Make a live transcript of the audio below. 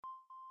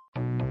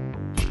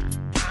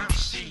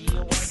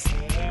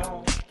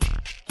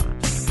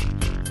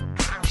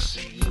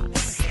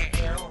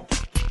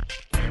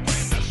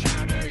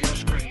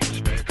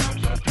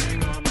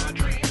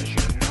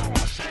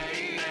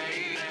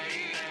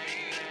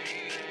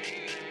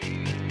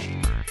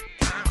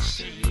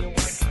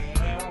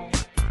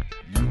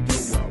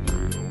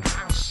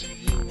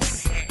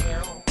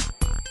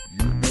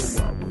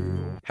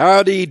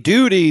Howdy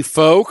doody,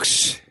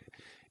 folks.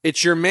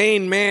 It's your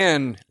main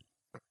man.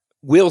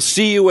 We'll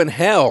see you in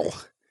hell.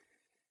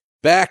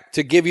 Back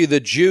to give you the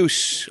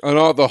juice on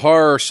all the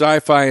horror,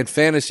 sci-fi, and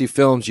fantasy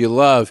films you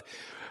love.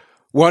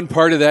 One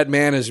part of that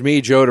man is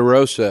me, Joe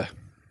DeRosa.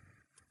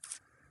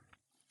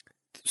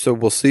 So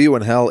we'll see you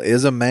in hell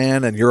is a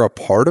man, and you're a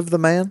part of the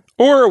man,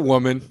 Or a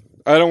woman.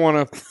 I don't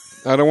want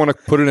to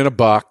put it in a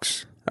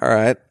box. all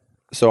right.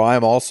 So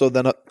I'm also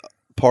then a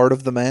part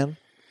of the man.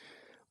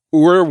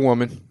 We're a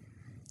woman.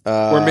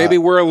 Or maybe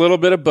we're a little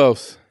bit of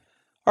both.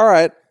 All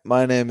right.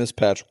 My name is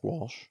Patrick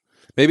Walsh.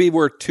 Maybe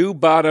we're two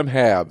bottom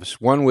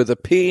halves, one with a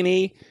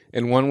peenie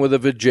and one with a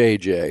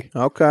vajayjay.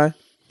 Okay.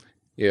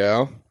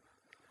 Yeah.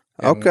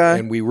 Okay.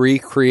 And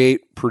we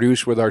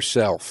produce with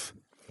ourselves.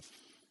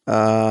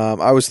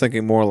 I was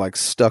thinking more like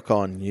Stuck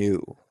on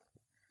You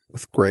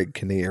with Greg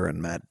Kinnear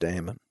and Matt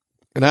Damon.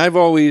 And I've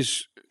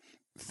always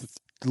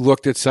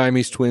looked at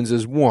Siamese twins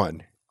as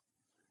one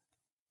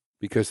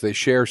because they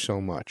share so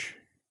much.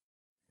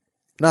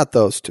 Not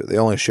those two. They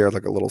only share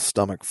like a little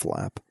stomach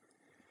flap.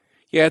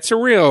 Yeah, it's a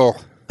real...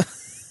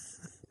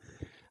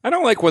 I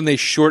don't like when they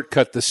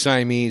shortcut the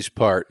Siamese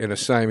part in a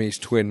Siamese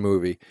twin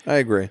movie. I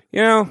agree.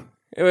 You know,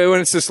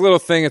 when it's this little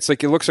thing, it's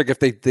like it looks like if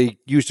they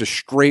used a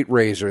straight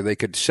razor, they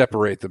could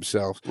separate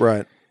themselves.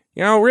 Right.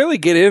 You know, really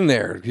get in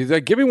there.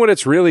 Give me what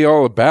it's really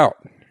all about.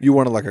 You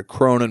wanted like a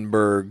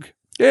Cronenberg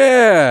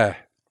Yeah.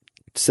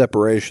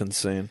 separation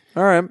scene.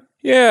 All right.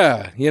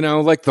 Yeah. You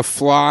know, like The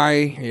Fly.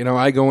 You know,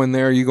 I go in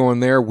there, you go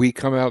in there, we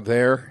come out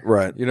there.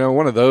 Right. You know,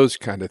 one of those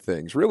kind of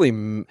things.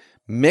 Really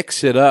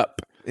mix it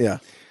up. Yeah.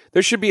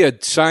 There should be a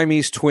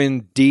Siamese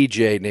twin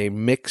DJ named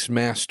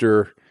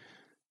Mixmaster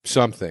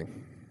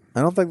something.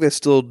 I don't think they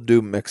still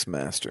do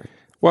Mixmaster.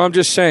 Well, I'm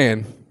just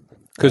saying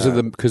because of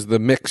the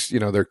mix. You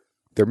know,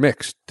 they're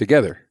mixed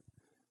together.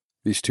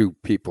 These two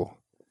people.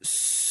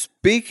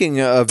 Speaking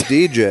of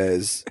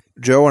DJs,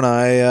 Joe and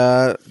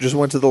I just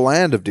went to the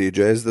land of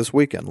DJs this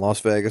weekend,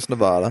 Las Vegas,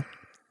 Nevada.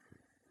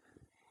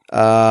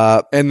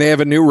 And they have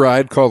a new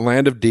ride called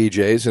Land of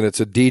DJs, and it's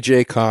a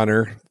DJ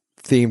Connor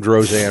themed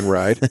Roseanne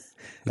ride.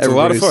 It's a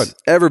lot of fun.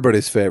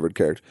 Everybody's favorite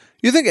character.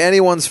 You think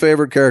anyone's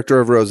favorite character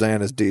of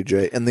Roseanne is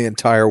DJ in the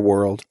entire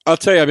world? I'll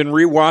tell you, I've been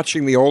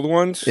rewatching the old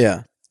ones.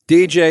 Yeah.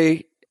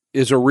 DJ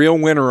is a real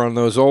winner on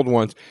those old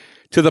ones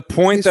to the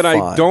point He's that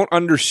fine. I don't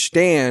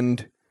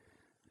understand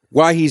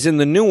why he's in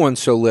the new one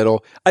so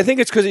little. I think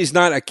it's because he's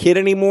not a kid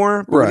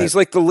anymore. But when Right. he's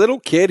like the little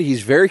kid.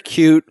 He's very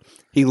cute.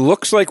 He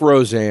looks like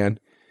Roseanne,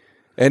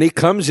 and he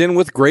comes in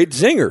with great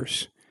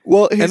zingers.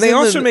 Well, And they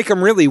also make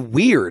him really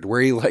weird,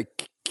 where he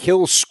like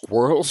kills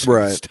squirrels and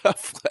Right.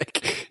 stuff.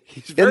 Like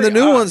he's in very the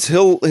new odd. ones,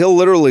 he'll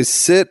literally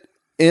sit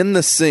in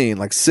the scene,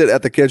 like sit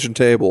at the kitchen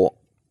table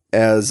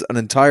as an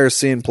entire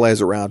scene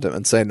plays around him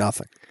and say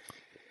nothing.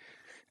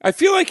 I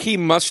feel like he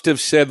must have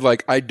said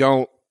like, "I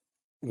don't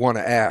want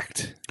to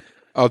act.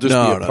 I'll just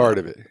be a part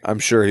of it." I'm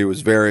sure he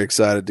was very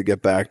excited to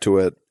get back to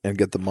it and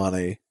get the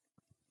money,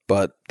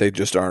 but they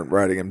just aren't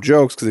writing him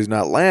jokes because he's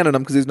not landing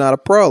them because he's not a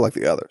pro like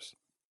the others.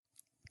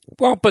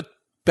 Well, but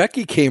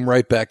Becky came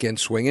right back in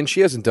swinging.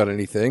 She hasn't done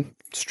anything.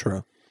 It's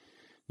true.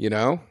 You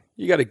know,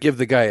 you got to give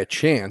the guy a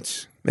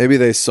chance. Maybe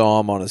they saw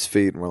him on his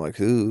feet and were like,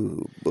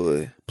 "Ooh,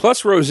 boy."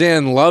 Plus,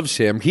 Roseanne loves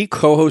him. He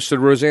co-hosted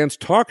Roseanne's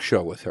talk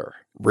show with her.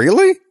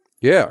 Really?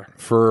 Yeah,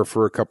 for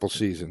a couple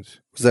seasons.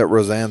 Was that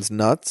Roseanne's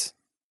nuts?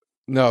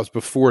 No, it's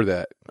before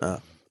that.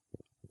 Anyway,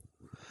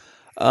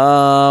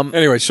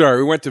 Anyway, sorry,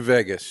 we went to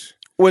Vegas.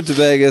 went to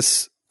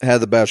Vegas,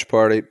 had the bachelor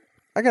party.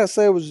 I gotta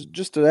say, it was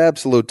just an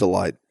absolute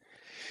delight.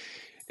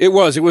 It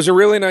was a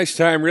really nice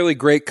time, really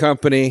great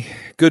company,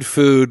 good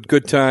food,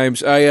 good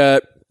times.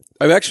 I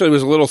actually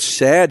was a little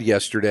sad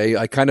yesterday.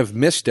 I kind of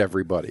missed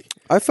everybody.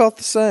 I felt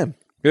the same.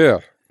 Yeah.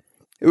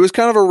 It was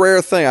kind of a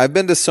rare thing. I've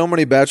been to so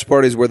many bachelor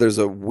parties where there's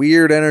a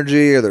weird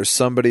energy, or there's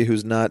somebody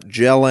who's not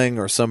gelling,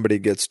 or somebody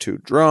gets too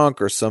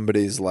drunk, or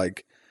somebody's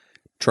like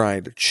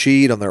trying to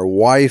cheat on their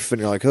wife,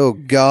 and you're like, "Oh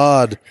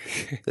God,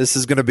 this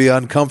is going to be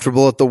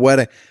uncomfortable at the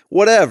wedding."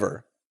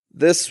 Whatever.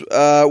 This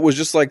was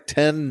just like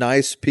 10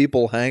 nice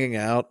people hanging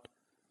out.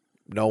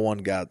 No one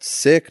got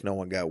sick. No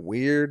one got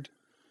weird.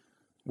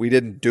 We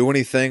didn't do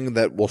anything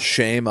that will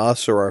shame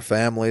us or our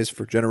families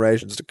for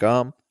generations to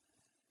come.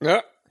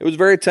 Yeah. It was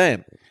very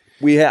tame.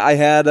 I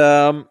had,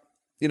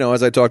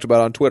 as I talked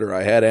about on Twitter,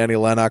 I had Annie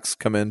Lennox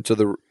come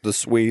into the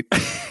suite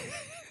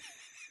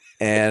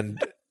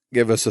and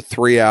give us a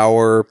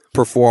 3-hour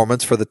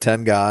performance for the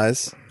 10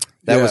 guys.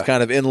 That was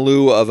kind of in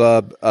lieu of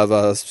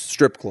a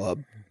strip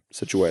club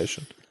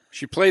situation.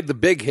 She played the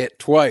big hit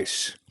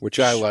twice, which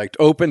I liked.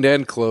 Opened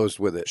and closed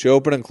with it. She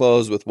opened and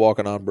closed with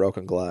Walking on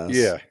Broken Glass.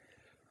 Yeah.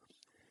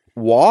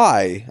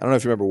 Why? I don't know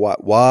if you remember why.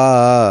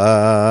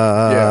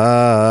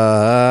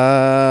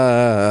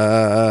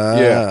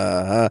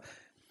 Yeah.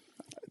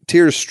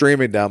 Tears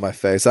streaming down my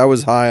face. I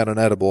was high on an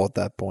edible at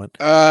that point.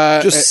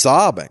 Just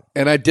sobbing.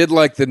 And I did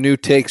like the new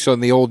takes on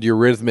the old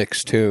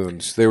Eurythmics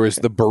tunes. There was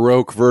the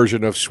Baroque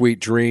version of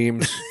Sweet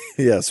Dreams.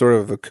 Yeah, sort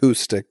of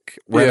acoustic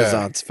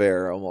Renaissance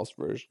fair almost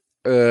version.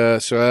 So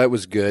that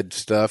was good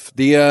stuff.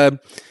 The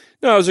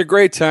No, it was a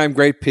great time,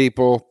 great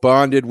people,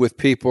 bonded with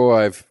people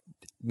I've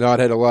not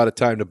had a lot of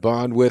time to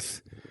bond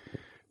with,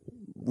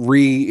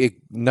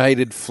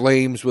 reignited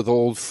flames with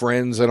old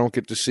friends I don't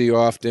get to see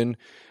often,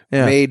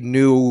 made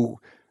new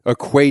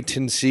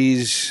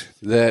acquaintances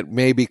that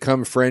may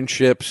become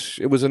friendships.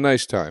 It was a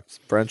nice time.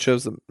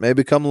 Friendships that may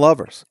become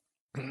lovers.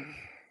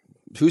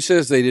 Who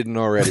says they didn't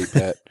already,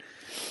 Pat?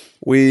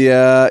 We,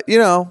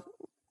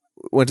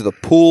 went to the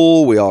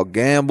pool. We all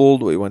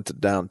gambled. We went to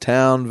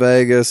downtown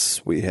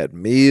Vegas. We had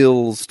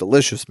meals,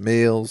 delicious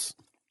meals.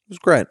 It was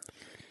great.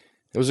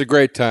 It was a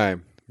great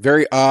time.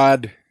 Very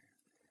odd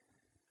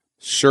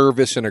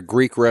service in a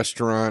Greek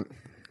restaurant.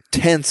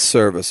 Tense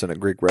service in a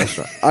Greek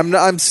restaurant.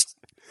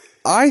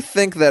 I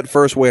think that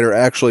first waiter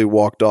actually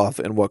walked off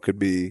in what could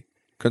be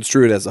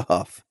construed as a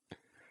huff.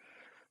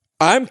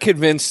 I'm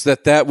convinced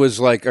that was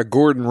like a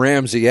Gordon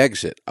Ramsay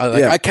exit.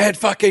 I can't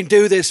fucking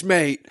do this,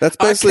 mate. That's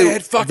basically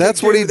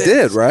that's what he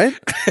did, right?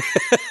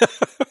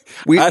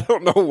 I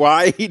don't know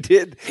why he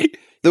did.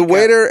 The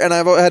waiter, and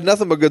I've had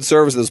nothing but good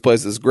service at this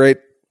place. This great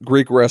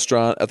Greek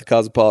restaurant at the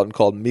Cosmopolitan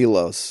called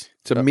Milos.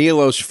 It's a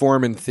Milos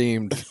Forman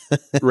themed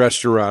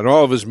restaurant.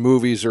 All of his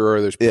movies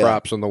there's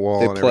props on the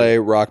wall. They play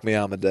Rock Me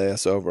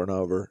Amadeus over and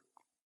over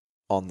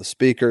on the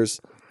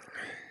speakers.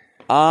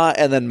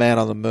 And then Man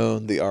on the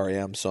Moon, the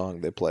REM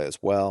song, they play as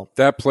well.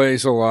 That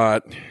plays a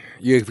lot.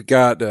 You've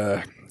got,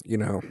 forget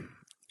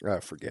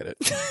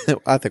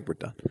it. I think we're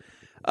done.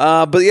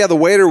 But yeah, the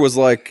waiter was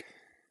like,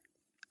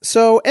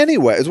 so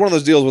anyway, it's one of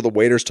those deals where the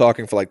waiter's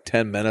talking for like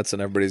 10 minutes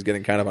and everybody's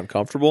getting kind of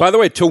uncomfortable. By the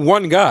way, to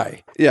one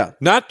guy. Yeah.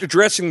 Not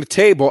addressing the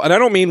table, and I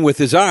don't mean with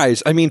his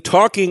eyes. I mean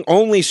talking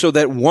only so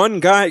that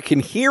one guy can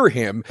hear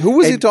him. Who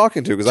was he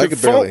talking to? Because I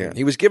could barely hear him.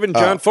 He was giving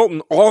John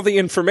Fulton all the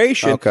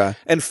information. Okay.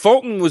 And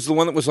Fulton was the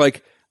one that was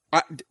like,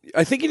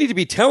 I think you need to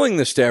be telling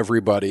this to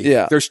everybody.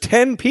 Yeah. There's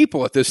 10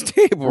 people at this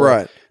table.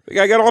 Right. The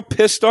guy got all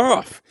pissed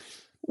off.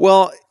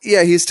 Well,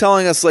 yeah, he's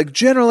telling us, like,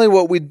 generally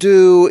what we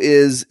do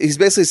is he's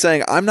basically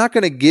saying, I'm not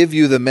going to give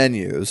you the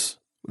menus.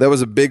 That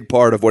was a big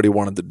part of what he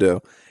wanted to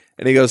do.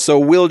 And he goes, so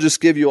we'll just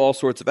give you all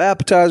sorts of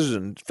appetizers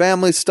and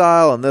family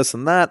style and this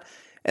and that.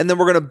 And then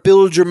we're going to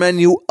build your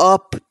menu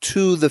up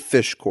to the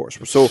fish course.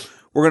 So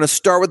we're going to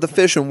start with the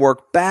fish and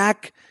work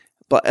back.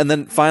 And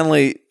then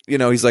finally,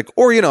 he's like,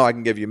 or, I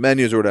can give you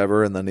menus or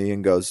whatever. And then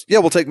Ian goes, yeah,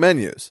 we'll take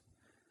menus.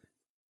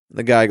 And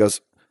the guy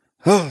goes,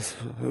 oh,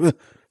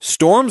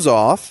 storms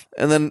off,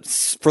 and then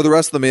for the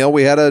rest of the meal,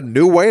 we had a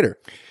new waiter.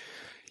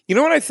 You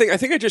know what I think? I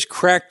think I just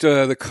cracked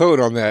the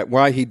code on that,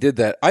 why he did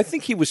that. I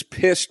think he was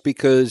pissed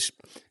because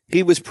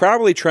he was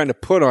probably trying to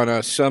put on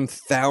us some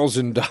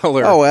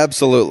 $1,000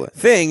 absolutely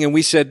thing, and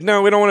we said,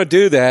 no, we don't want to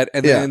do that.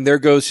 And then there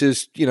goes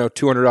his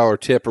 $200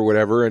 tip or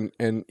whatever,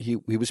 and he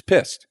was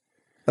pissed.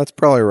 That's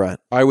probably right.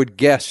 I would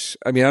guess.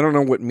 I mean, I don't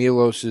know what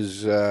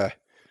Milos's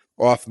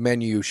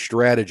off-menu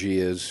strategy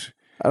is.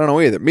 I don't know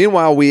either.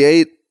 Meanwhile, we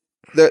ate.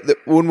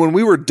 When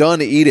we were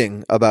done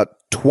eating, about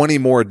 20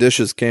 more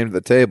dishes came to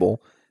the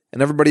table,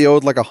 and everybody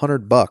owed like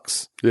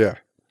 $100. Yeah.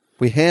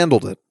 We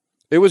handled it.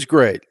 It was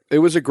great. It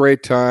was a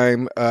great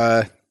time.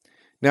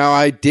 Now,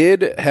 I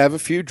did have a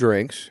few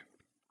drinks.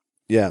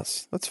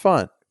 Yes, that's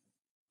fine.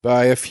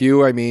 By a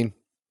few, I mean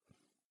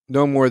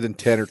no more than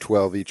 10 or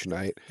 12 each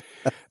night.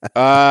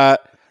 I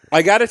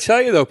got to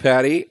tell you, though,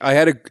 Patty,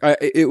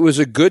 it was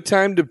a good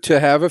time to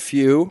have a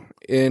few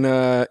in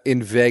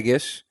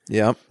Vegas.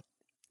 Yep.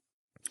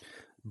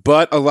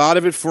 But a lot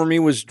of it for me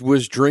was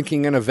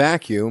drinking in a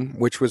vacuum,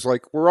 which was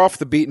like, we're off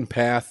the beaten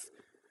path.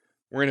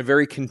 We're in a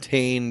very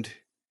contained,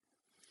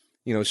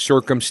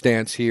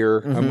 circumstance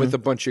here. Mm-hmm. I'm with a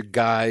bunch of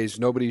guys.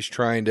 Nobody's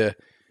trying to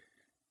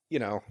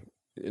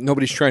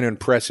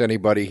impress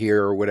anybody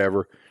here or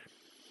whatever.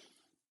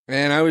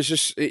 And I was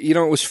just, it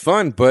was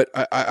fun, but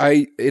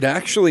it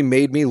actually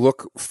made me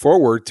look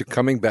forward to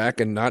coming back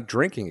and not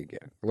drinking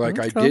again. Like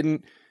I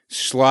didn't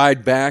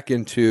slide back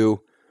into,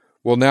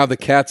 well, now the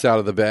cat's out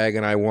of the bag,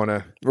 and I want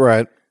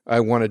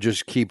to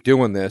just keep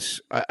doing this.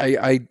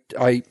 I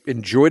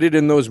enjoyed it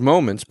in those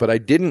moments, but I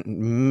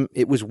didn't.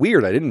 It was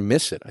weird. I didn't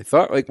miss it. I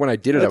thought like when I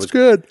did it, I was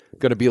good.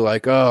 Going to be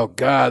like, oh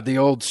God, the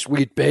old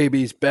sweet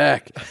baby's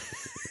back.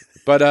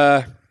 But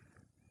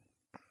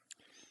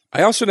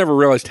I also never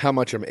realized how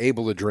much I'm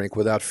able to drink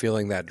without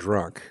feeling that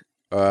drunk.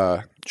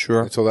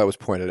 Sure. Until that was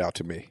pointed out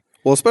to me.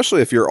 Well,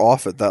 especially if you're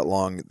off it that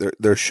long,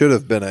 there should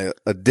have been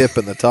a dip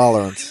in the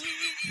tolerance.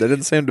 There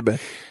didn't seem to be.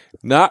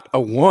 Not a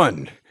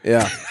one.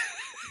 Yeah.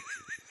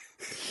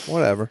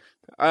 Whatever.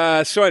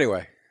 So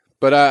anyway,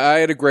 but I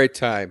had a great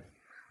time.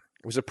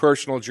 It was a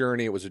personal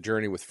journey. It was a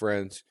journey with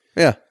friends.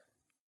 Yeah.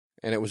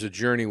 And it was a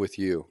journey with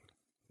you.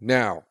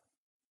 Now,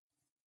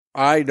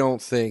 I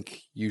don't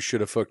think you should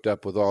have hooked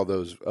up with all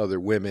those other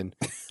women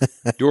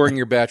during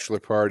your bachelor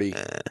party.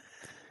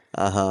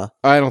 Uh-huh.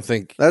 I don't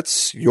think.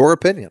 That's your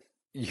opinion.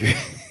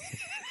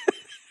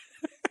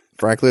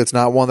 Frankly, it's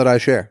not one that I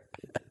share.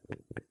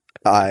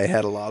 I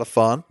had a lot of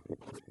fun.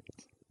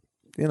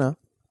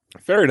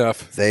 Fair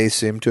enough. They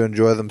seemed to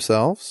enjoy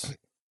themselves.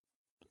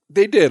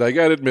 They did. I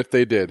got to admit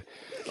they did.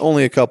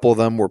 Only a couple of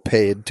them were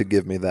paid to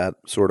give me that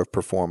sort of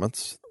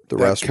performance. The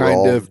that rest were kind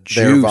all of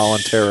there juice.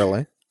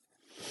 voluntarily.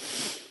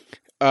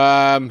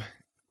 All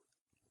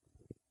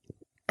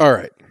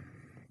right.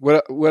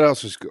 What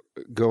else is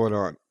going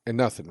on? And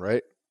nothing,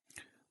 right?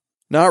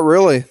 Not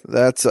really.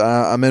 That's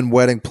I'm in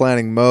wedding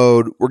planning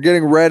mode. We're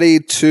getting ready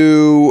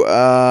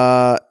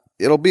to.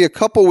 It'll be a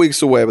couple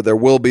weeks away, but there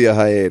will be a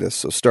hiatus.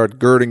 So start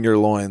girding your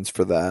loins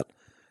for that.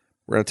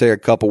 We're going to take a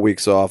couple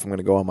weeks off. I'm going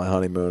to go on my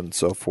honeymoon and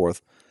so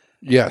forth.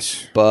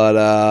 Yes.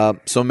 But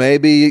so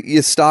maybe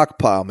you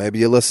stockpile. Maybe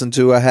you listen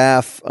to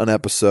an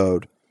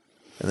episode,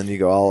 and then you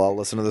go, I'll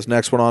listen to this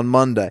next one on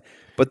Monday.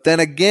 But then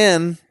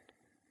again,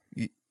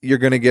 you're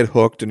going to get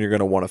hooked, and you're going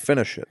to want to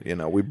finish it. You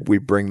know, we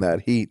bring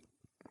that heat.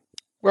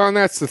 Well, and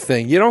that's the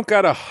thing. You don't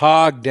got to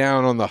hog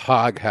down on the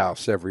hog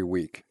house every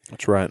week.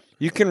 That's right.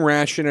 You can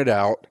ration it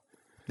out.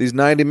 These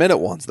 90-minute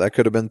ones, that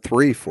could have been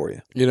 3 for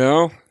you. You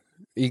know,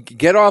 you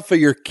get off of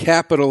your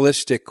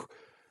capitalistic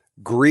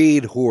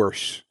greed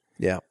horse.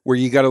 Yeah. Where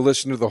you got to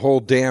listen to the whole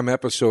damn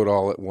episode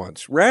all at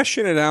once.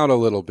 Ration it out a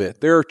little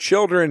bit. There are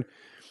children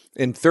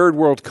in third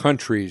world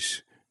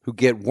countries who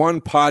get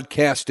one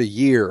podcast a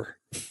year.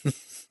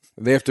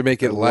 They have to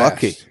make it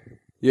last. Lucky.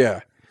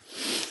 Yeah.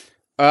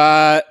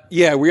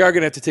 Yeah, we are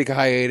going to have to take a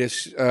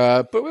hiatus,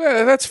 but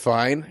that's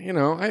fine.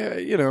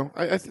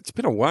 It's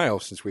been a while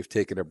since we've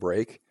taken a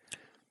break.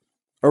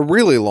 A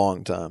really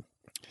long time.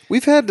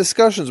 We've had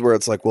discussions where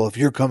it's like, well, if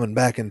you're coming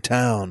back in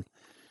town,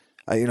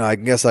 I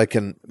guess I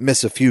can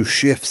miss a few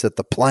shifts at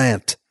the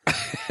plant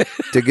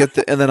to get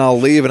and then I'll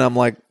leave, and I'm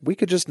like, we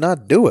could just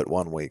not do it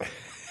one week.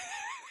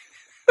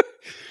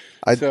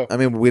 I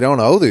mean, we don't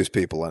owe these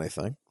people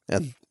anything,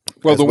 and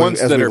well, the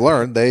ones that we've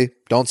learned, they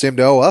don't seem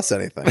to owe us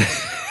anything.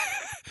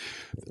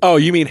 Oh,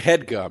 you mean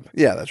HeadGum?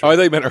 Yeah, that's right. Oh,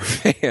 they meant our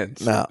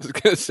fans. No. I was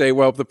going to say,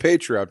 well, the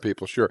Patreon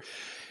people, sure.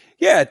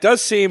 Yeah, it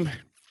does seem.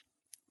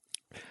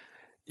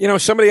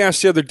 Somebody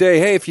asked the other day,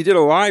 hey, if you did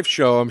a live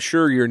show, I'm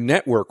sure your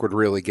network would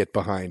really get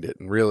behind it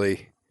and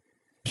really.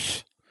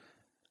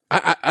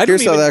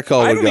 Here's how that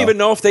call would go. I don't even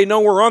know if they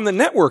know we're on the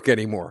network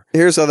anymore.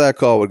 Here's how that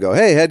call would go.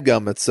 Hey,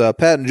 HeadGum, it's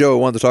Pat and Joe who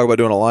wanted to talk about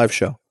doing a live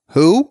show.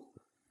 Who?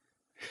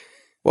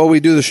 Well,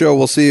 we do the show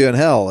We'll See You in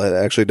Hell. It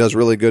actually does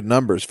really good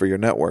numbers for your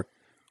network.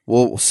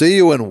 We'll see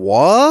you in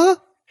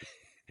what?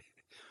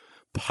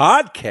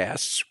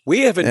 Podcasts? We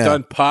haven't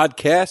done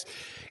podcasts.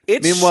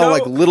 Meanwhile,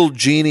 like Little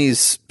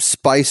Jeannie's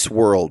Spice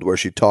World, where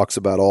she talks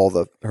about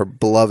all her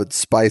beloved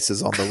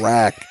spices on the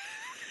rack.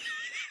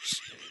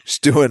 She's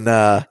doing.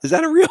 Is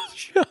that a real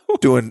show?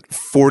 Doing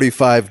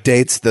 45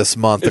 dates this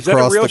month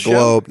across the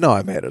globe. No,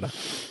 I made it up.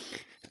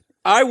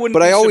 I wouldn't.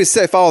 But I always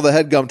say follow the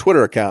HeadGum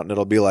Twitter account, and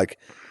it'll be like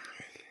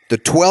the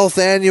 12th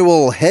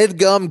annual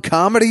HeadGum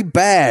Comedy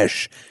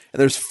Bash, and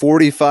there's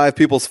 45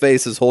 people's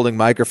faces holding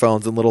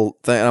microphones and little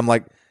thing. And I'm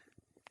like,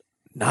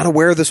 not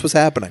aware this was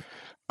happening.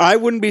 I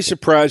wouldn't be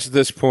surprised at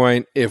this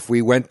point if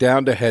we went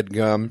down to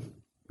HeadGum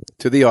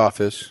to the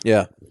office.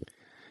 Yeah.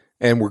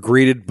 And were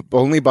greeted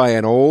only by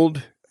an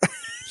old,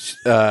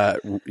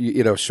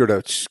 sort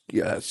of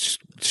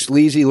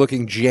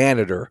sleazy-looking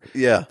janitor.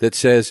 Yeah. That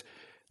says,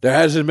 there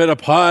hasn't been a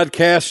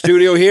podcast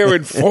studio here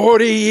in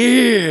 40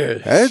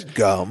 years.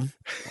 HeadGum?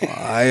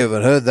 I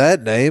haven't heard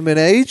that name in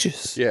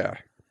ages. Yeah.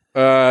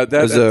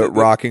 There's a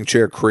rocking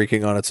chair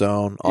creaking on its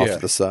own off to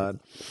the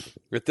side.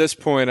 At this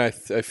point, I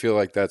feel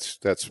like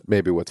that's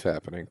maybe what's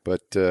happening.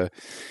 But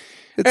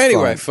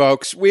anyway,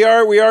 folks, we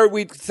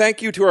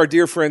thank you to our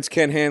dear friends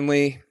Ken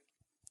Hanley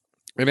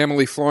and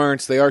Emily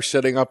Florence. They are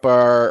setting up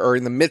are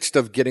in the midst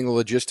of getting the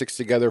logistics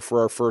together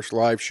for our first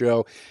live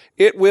show.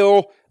 It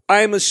will,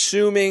 I'm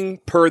assuming,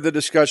 per the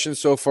discussion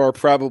so far,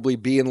 probably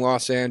be in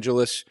Los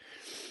Angeles.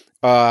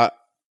 So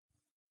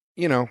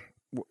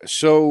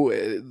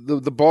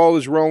the ball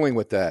is rolling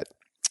with that.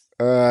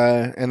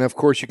 And of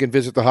course, you can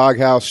visit the Hog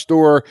House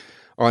store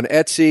on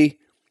Etsy,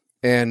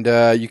 and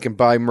you can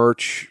buy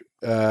merch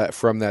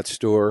from that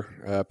store.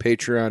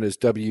 Patreon is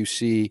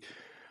WCYIH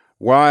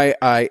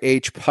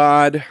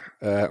Pod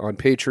on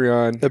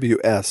Patreon.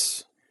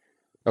 WS.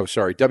 Oh,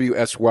 sorry,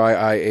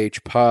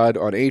 WSYIH Pod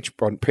on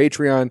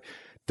Patreon.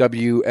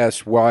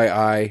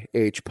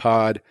 WSYIH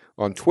Pod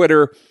on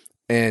Twitter,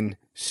 and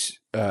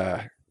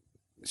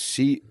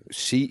See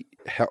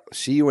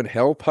You in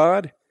Hell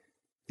Pod.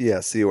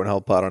 Yeah, See You in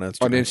Hell Pod on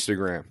Instagram. On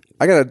Instagram.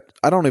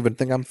 I don't even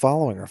think I'm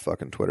following our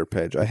fucking Twitter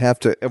page. I have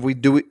to.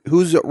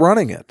 Who's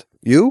running it?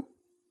 You?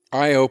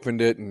 I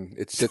opened it and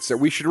it sits there.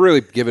 We should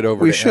really give it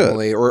over to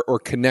Emily or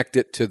connect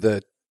it to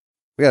the.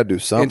 We got to do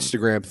something.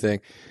 Instagram thing.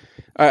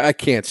 I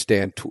can't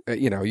stand.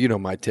 You know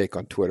my take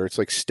on Twitter. It's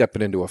like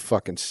stepping into a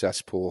fucking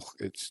cesspool.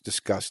 It's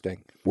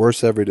disgusting.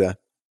 Worse every day.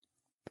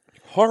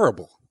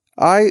 Horrible.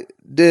 I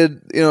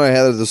did. I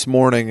had this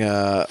morning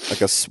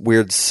like a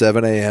weird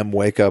 7 a.m.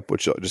 wake up,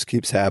 which just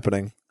keeps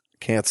happening.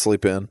 Can't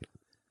sleep in.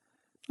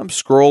 I'm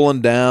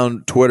scrolling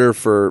down Twitter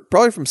for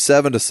probably from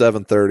 7 to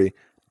 7:30.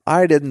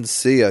 I didn't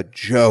see a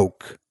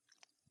joke.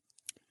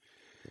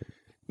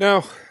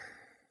 No.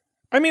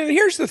 I mean,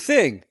 here's the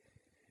thing.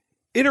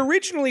 It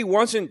originally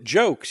wasn't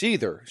jokes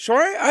either. So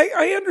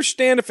I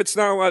understand if it's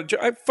not a lot of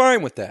jokes. I'm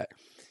fine with that.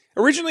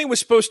 Originally, it was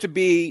supposed to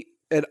be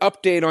an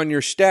update on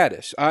your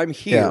status. I'm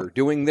here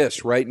doing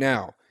this right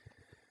now.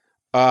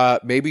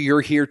 Maybe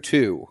you're here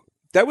too.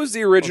 That was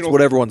the original. That's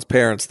what everyone's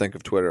parents think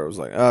of Twitter. I was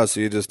like, oh, so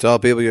you just tell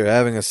people you're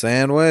having a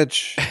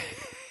sandwich?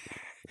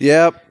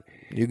 Yep,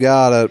 you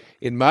got it.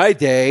 In my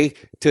day,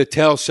 to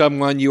tell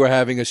someone you were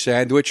having a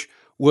sandwich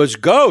was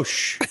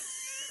gauche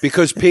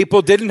because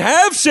people didn't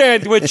have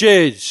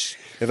sandwiches.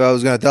 If I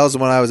was going to tell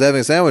someone I was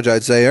having a sandwich,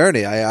 I'd say,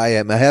 Ernie, I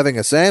am having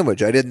a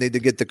sandwich. I didn't need to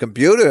get the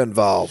computer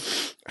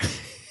involved.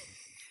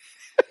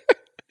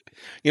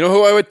 You know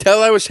who I would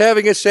tell I was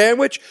having a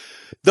sandwich?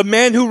 The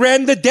man who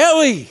ran the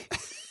deli,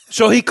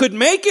 so he could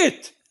make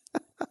it.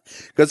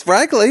 Because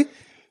frankly,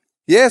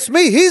 yes,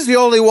 me, he's the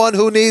only one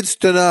who needs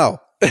to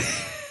know.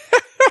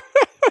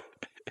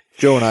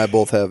 Joe and I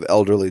both have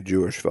elderly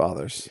Jewish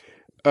fathers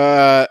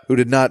who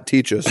did not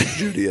teach us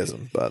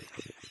Judaism, but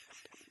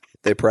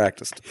they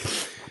practiced.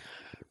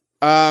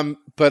 But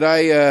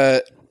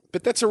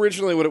that's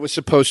originally what it was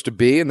supposed to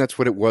be, and that's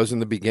what it was in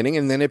the beginning,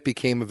 and then it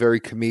became a very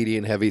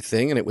comedian-heavy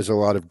thing, and it was a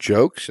lot of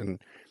jokes, and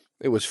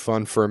it was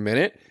fun for a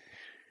minute.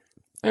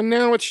 And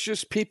now it's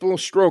just people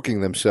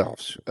stroking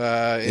themselves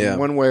in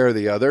one way or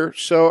the other.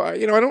 So, I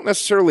don't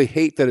necessarily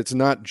hate that it's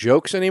not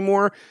jokes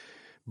anymore,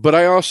 but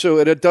I also,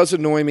 it does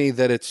annoy me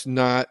that it's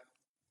not,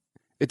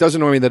 it does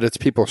annoy me that it's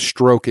people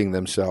stroking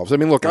themselves. I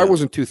mean, look, I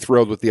wasn't too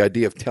thrilled with the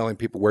idea of telling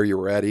people where you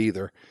were at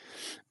either.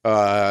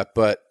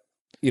 But,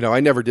 I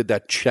never did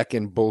that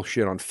check-in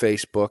bullshit on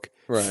Facebook.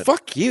 Right.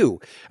 Fuck you.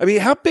 I mean,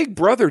 how big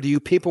brother do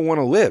you people want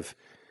to live?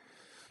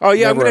 Oh,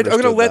 yeah, I'm Never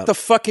gonna let that. the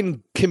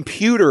fucking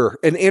computer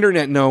and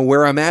internet know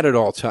where I'm at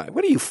all time.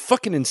 What are you,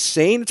 fucking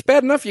insane? It's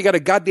bad enough you got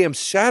a goddamn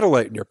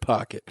satellite in your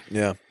pocket.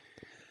 Yeah.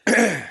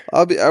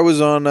 I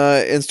was on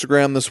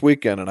Instagram this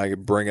weekend, and I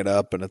could bring it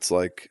up, and it's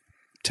like,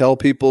 tell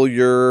people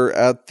you're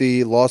at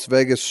the Las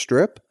Vegas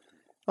Strip.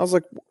 I was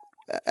like,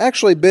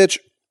 actually, bitch,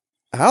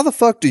 how the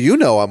fuck do you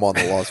know I'm on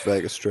the Las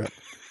Vegas Strip?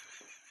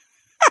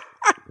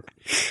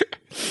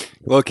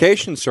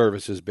 Location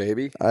services,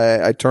 baby.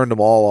 I turned them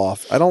all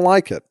off. I don't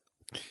like it.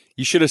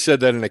 You should have said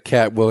that in a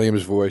Cat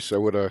Williams voice. I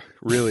would have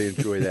really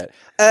enjoyed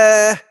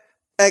that.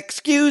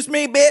 Excuse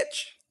me,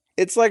 bitch.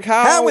 It's like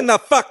How in the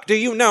fuck do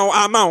you know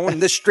I'm on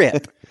the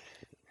strip?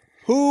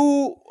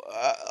 who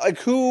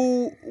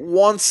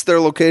wants their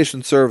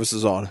location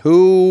services on?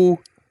 Who?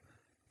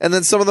 And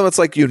then some of them, it's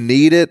like you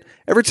need it.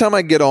 Every time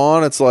I get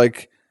on, it's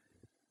like,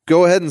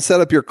 go ahead and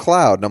set up your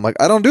cloud. And I'm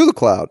like, I don't do the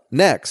cloud.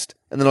 Next.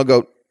 And then I'll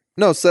go,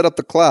 no, set up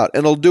the cloud.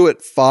 And it'll do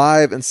it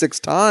 5 and 6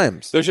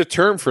 times. There's a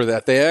term for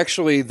that. They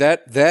actually,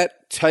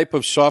 that type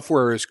of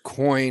software is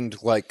coined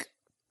like,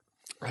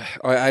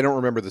 I don't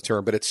remember the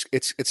term, but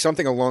it's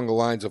something along the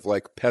lines of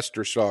like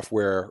pester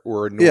software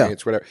or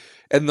annoyance, whatever.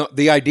 And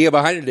the idea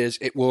behind it is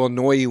it will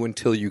annoy you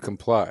until you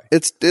comply.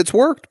 It's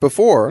worked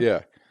before.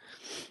 Yeah.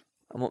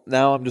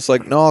 Now I'm just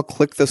like, no, I'll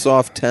click this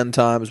off 10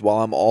 times while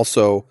I'm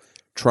also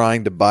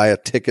trying to buy a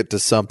ticket to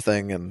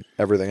something and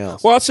everything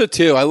else. Well, also,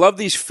 too, I love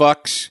these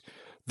fucks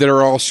that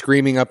are all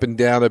screaming up and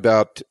down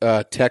about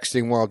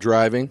texting while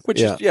driving,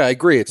 which is, I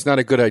agree. It's not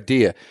a good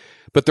idea.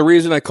 But the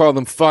reason I call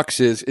them fucks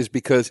is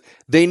because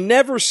they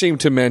never seem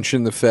to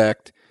mention the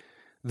fact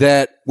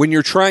that when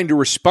you're trying to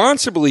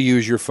responsibly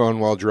use your phone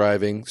while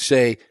driving,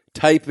 say,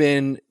 type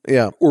in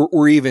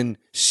or even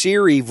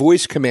Siri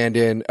voice command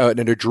in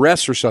an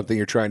address or something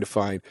you're trying to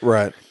find.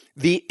 Right.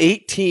 The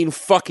 18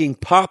 fucking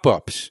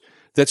pop-ups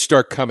that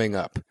start coming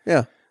up.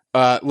 Yeah.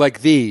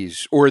 Like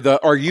these, or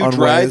the "Are you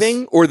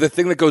driving?" or the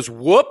thing that goes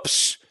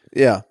 "Whoops."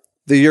 Yeah,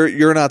 the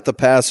 "You're not the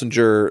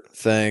passenger"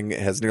 thing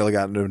has nearly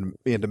gotten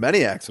into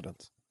many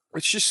accidents.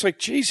 It's just like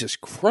Jesus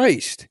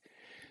Christ.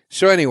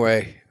 So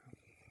anyway,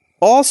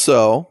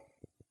 also,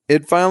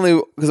 it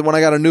finally, because when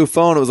I got a new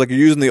phone, it was like you're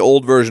using the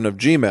old version of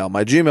Gmail.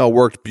 My Gmail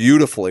worked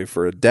beautifully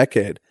for a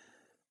decade.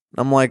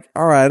 I'm like,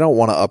 all right, I don't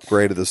want to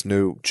upgrade to this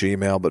new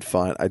Gmail, but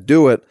fine, I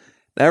do it.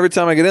 Now every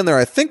time I get in there,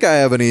 I think I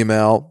have an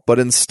email, but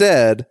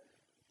instead,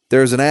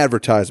 there's an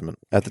advertisement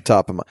at the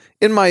top of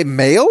in my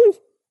mail.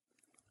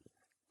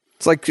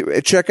 It's like,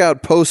 check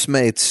out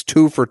Postmates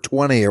 2 for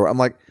 $20. Or I'm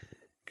like,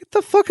 get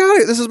the fuck out of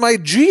here. This is my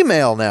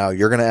Gmail now.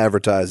 You're going to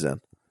advertise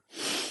in.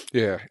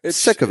 Yeah, it's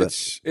sick of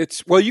it.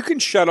 It's well, you can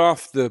shut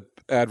off the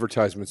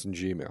advertisements in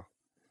Gmail.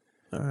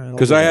 All right,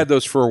 because I had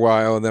those for a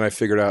while, and then I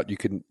figured out you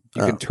can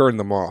turn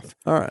them off.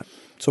 All right,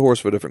 it's a horse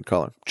of a different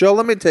color. Joe,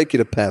 let me take you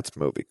to Pat's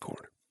movie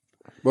corner.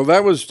 Well,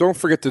 don't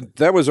forget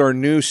that was our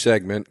new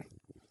segment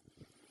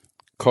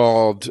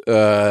called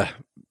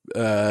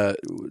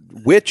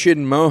Witch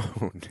and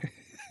Moan.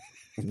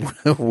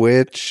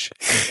 Witch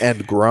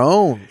and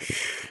Groan.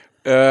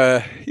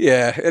 Yeah,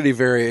 any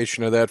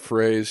variation of that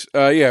phrase.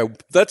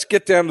 Let's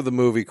get down to the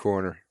movie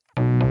corner.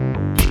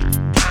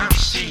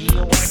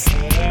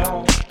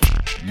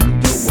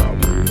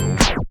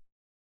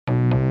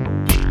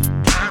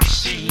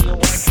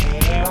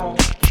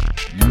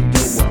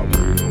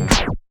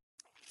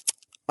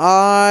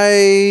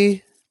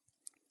 I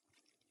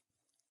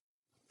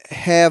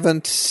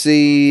haven't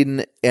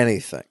seen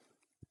anything.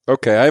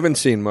 Okay, I haven't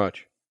seen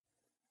much.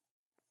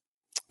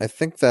 I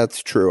think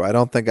that's true. I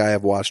don't think I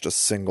have watched a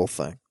single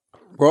thing.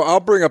 Well, I'll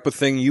bring up a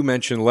thing you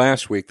mentioned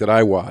last week that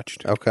I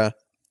watched. Okay.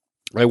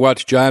 I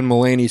watched John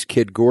Mulaney's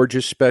Kid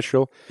Gorgeous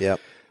special. Yep.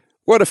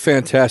 What a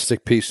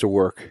fantastic piece of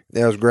work.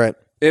 Yeah, it was great.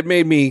 It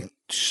made me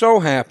so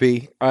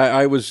happy.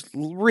 I was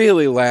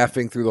really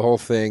laughing through the whole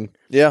thing.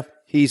 Yeah.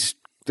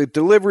 The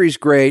delivery's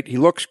great. He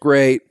looks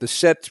great. The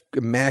set's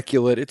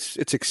immaculate.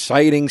 It's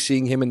exciting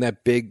seeing him in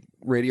that big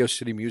Radio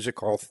City Music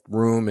Hall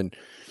room, and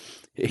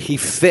he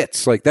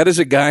fits. Like, that is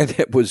a guy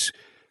that was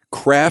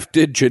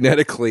crafted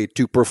genetically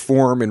to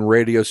perform in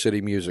Radio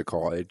City Music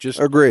Hall. It just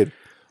Agreed.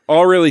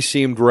 all really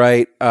seemed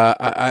right.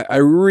 I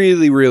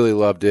really, really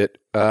loved it.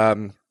 I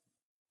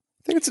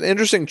think it's an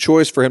interesting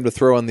choice for him to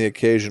throw in the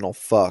occasional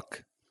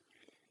fuck,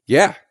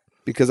 Yeah.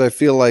 because I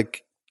feel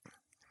like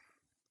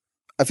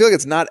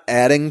it's not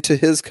adding to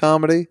his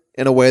comedy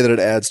in a way that it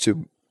adds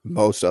to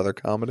most other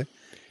comedy.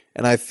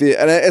 And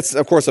it's,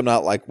 of course, I'm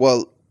not like,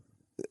 well,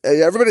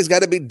 everybody's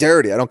got to be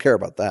dirty. I don't care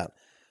about that.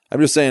 I'm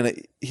just saying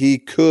that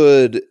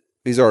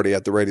he's already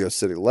at the Radio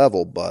City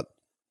level, but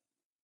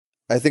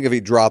I think if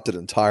he dropped it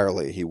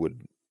entirely, he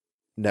would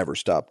never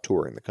stop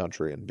touring the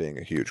country and being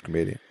a huge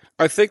comedian.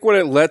 I think what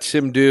it lets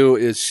him do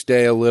is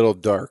stay a little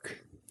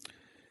dark.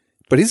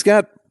 But he's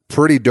got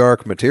pretty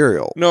dark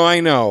material. No, I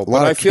know.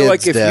 But I feel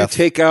like if you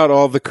take out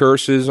all the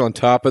curses on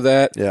top of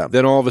that,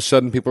 then all of a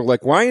sudden people are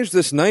like, why is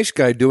this nice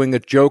guy doing a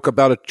joke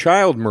about a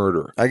child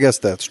murder? I guess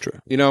that's true.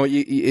 You know,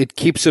 it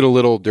keeps it a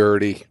little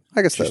dirty.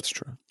 I guess that's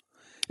true.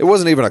 It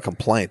wasn't even a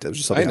complaint. It was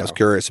just something I was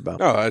curious about.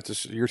 No,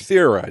 you're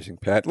theorizing,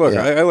 Pat. Look,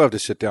 I love to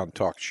sit down and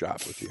talk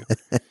shop with you.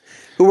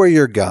 Who are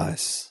your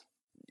guys?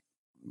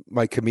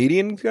 My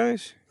comedian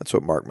guys? That's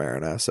what Mark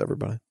Maron asks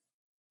everybody.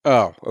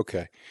 Oh,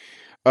 okay.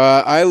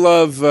 I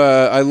love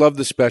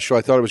the special.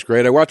 I thought it was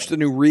great. I watched the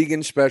new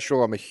Regan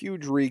special. I'm a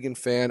huge Regan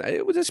fan.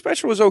 The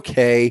special was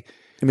okay.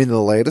 You mean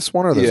the latest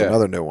one, or there's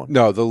another new one?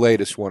 No, the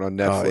latest one on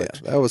Netflix.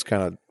 Oh, yeah. That was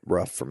kind of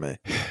rough for me.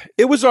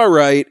 It was all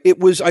right.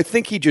 I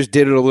think he just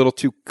did it a little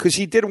too, because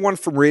he did one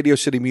from Radio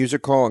City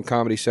Music Hall on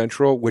Comedy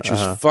Central, which is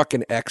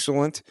fucking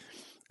excellent.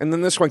 And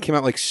then this one came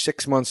out like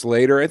 6 months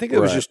later. I think it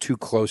was just too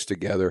close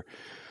together.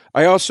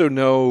 I also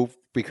know,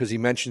 because he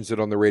mentions it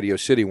on the Radio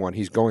City one,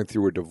 he's going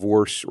through a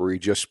divorce, or he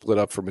just split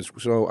up from his.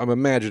 So I'm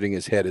imagining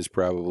his head is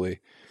probably.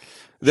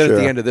 Then at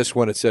the end of this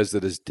one, it says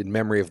that in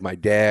memory of my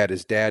dad,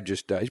 his dad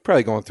just died. He's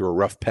probably going through a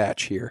rough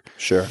patch here.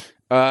 Sure.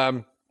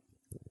 And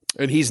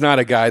he's not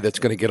a guy that's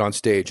going to get on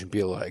stage and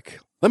be like,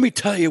 let me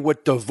tell you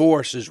what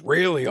divorce is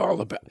really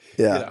all about.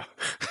 Yeah. You know?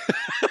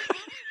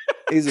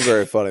 He's a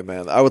very funny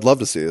man. I would love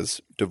to see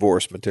his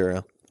divorce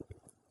material.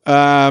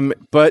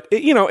 But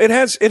it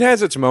has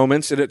its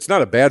moments, and it's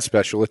not a bad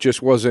special. It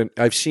just wasn't.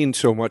 I've seen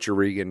so much of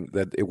Regan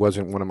that it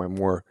wasn't one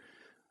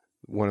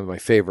of my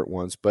favorite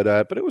ones. But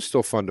it was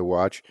still fun to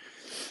watch.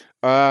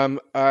 And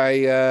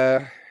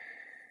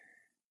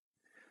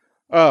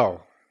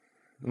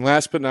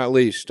last but not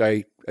least,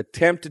 I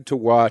attempted to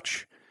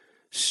watch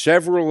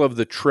several of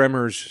the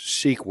Tremors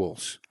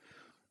sequels.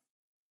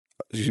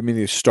 You mean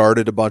you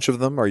started a bunch of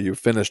them, or you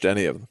finished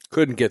any of them?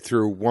 Couldn't get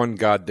through one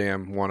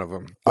goddamn one of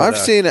them. But, I've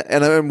seen it,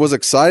 and I was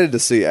excited to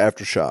see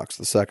Aftershocks,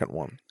 the second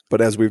one. But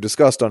as we've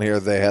discussed on here,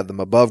 they had them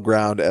above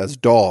ground as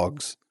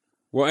dogs.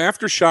 Well,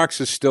 Aftershocks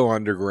is still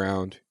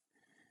underground.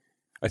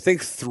 I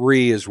think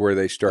 3 is where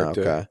they start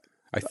to.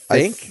 I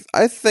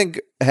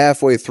think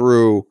halfway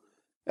through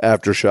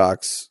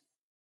Aftershocks,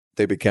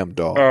 they become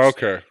dogs. Oh,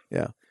 okay.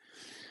 Yeah.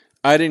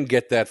 I didn't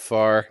get that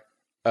far.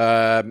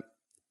 I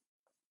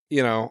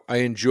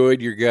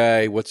enjoyed your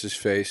guy. What's his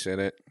face in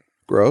it?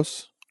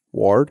 Gross?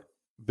 Ward?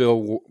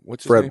 Bill.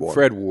 What's his Fred name? Ward.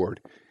 Fred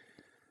Ward.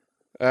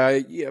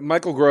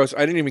 Michael Gross.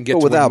 I didn't even get to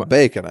without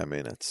Bacon. I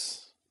mean,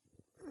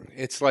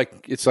 it's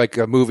like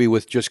a movie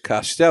with just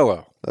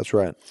Costello. That's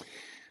right.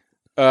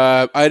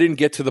 I didn't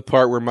get to the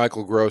part where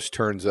Michael Gross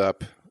turns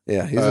up.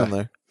 Yeah, he's in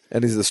there,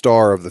 and he's the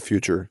star of the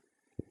future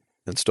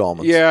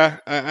installments. Yeah,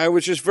 I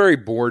was just very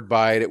bored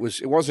by it. It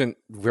wasn't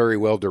very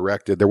well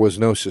directed. There was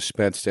no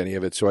suspense to any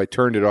of it, so I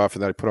turned it off,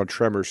 and then I put on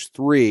Tremors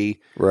 3,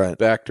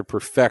 back to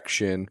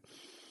perfection.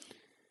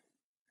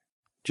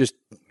 Just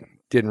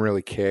didn't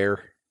really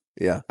care.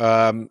 Yeah.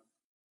 And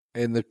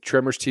the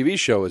Tremors TV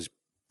show has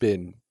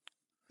been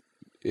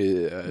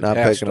not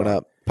picking it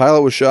up.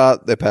 Pilot was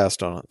shot. They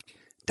passed on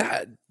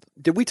it.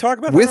 Did we talk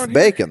about that with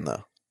Bacon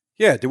though?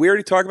 Yeah. Did we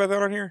already talk about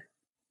that on here?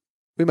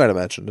 We might have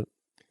mentioned it.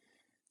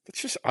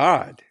 It's just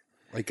odd.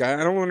 Like, I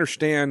don't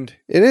understand.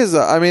 It is.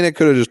 I mean, it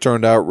could have just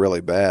turned out really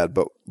bad.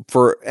 But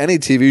for any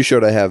TV show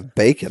to have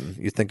Bacon,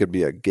 you think it'd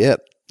be a get.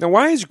 Now,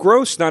 why is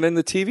Gross not in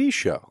the TV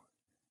show?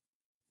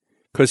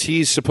 Because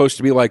he's supposed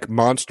to be like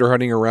monster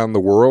hunting around the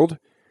world,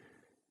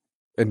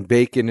 and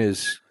Bacon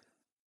is.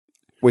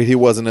 Wait, he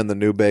wasn't in the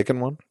new Bacon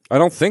one? I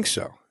don't think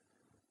so.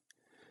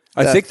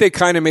 I think they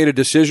kind of made a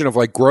decision of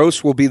like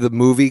Gross will be the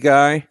movie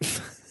guy,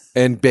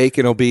 and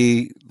Bacon will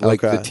be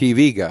like the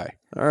TV guy.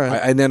 All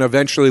right. And then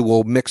eventually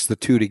we'll mix the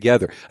two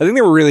together. I think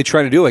they were really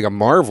trying to do like a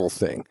Marvel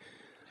thing.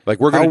 Like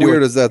we're going to do. How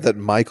weird is that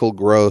Michael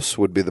Gross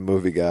would be the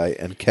movie guy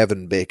and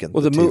Kevin Bacon?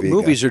 Well, the TV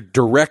movies guy. are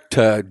direct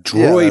to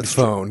droid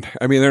phone.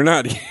 I mean, they're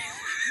not.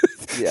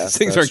 Yes, These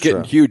things that's aren't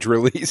getting true. huge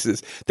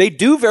releases. They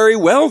do very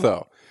well,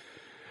 though.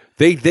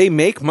 They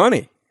make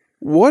money.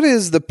 What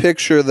is the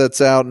picture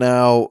that's out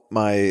now?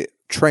 My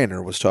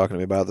trainer was talking to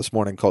me about this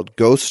morning called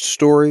Ghost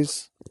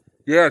Stories.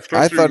 Yeah, it's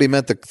I thought he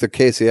meant the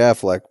Casey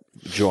Affleck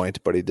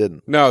joint, but he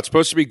didn't. No, it's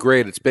supposed to be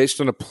great. It's based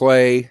on a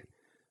play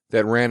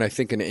that ran, I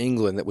think, in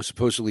England that was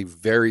supposedly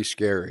very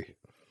scary.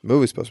 The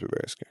movie's supposed to be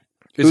very scary.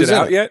 Is Who's it in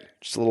out it? yet?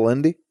 Just a little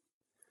indie?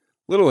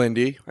 Little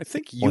indie. I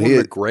think Well,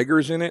 Ewan he-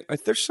 McGregor's in it.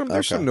 There's some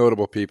Okay.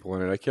 notable people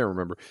in it. I can't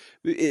remember.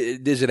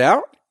 Is it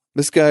out?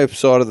 This guy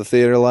saw it at the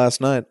theater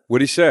last night.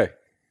 What'd he say?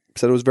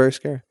 Said it was very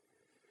scary.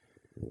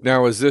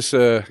 Now, is this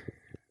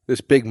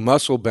big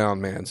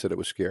muscle-bound man said it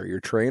was scary? Your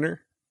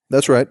trainer?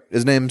 That's right.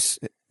 His name's,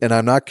 and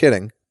I'm not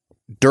kidding,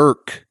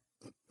 Dirk.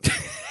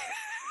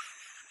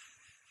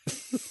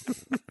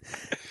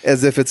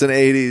 As if it's an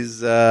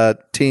 80s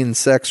teen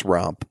sex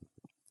romp.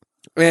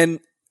 And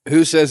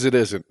who says it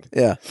isn't?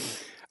 Yeah.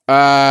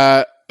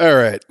 All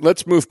right,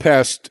 let's move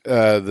past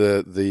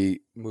the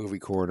movie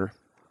corner.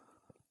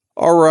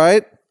 All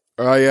right.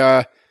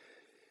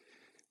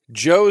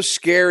 Joe's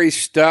scary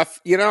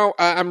stuff. You know,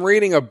 I'm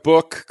reading a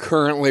book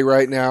currently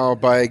right now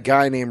by a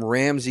guy named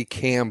Ramsey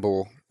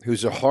Campbell,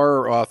 who's a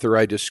horror author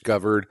I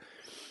discovered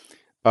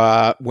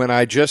when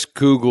I just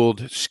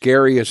Googled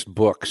scariest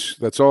books.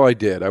 That's all I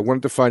did. I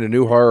wanted to find a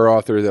new horror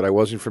author that I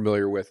wasn't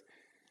familiar with,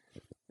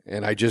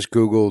 and I just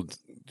Googled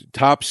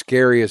top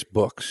scariest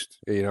books,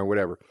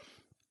 whatever.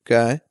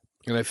 Okay.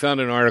 And I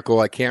found an article.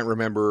 I can't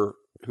remember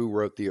who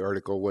wrote the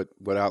article, what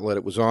outlet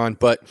it was on,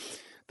 but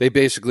they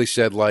basically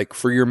said, like,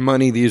 for your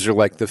money, these are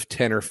like the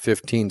 10 or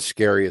 15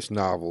 scariest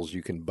novels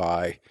you can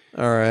buy.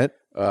 All right.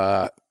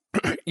 I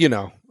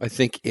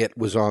think It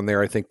was on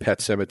there. I think Pet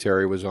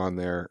Sematary was on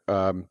there.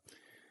 A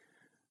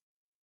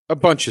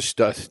bunch of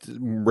stuff.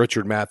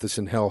 Richard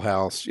Matheson, Hell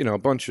House. A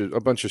bunch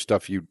of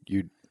stuff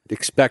you'd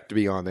expect to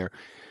be on there.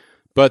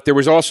 But there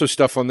was also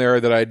stuff on there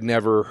that I'd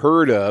never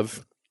heard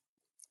of.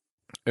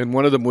 And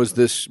one of them was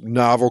this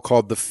novel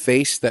called The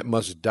Face That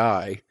Must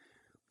Die,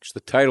 which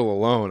the title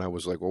alone, I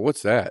was like, well,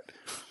 what's that?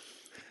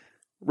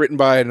 Written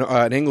by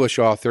an English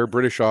author,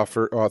 British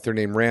author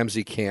named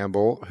Ramsey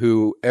Campbell,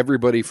 who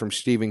everybody from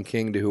Stephen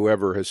King to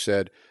whoever has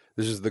said,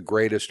 this is the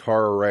greatest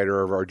horror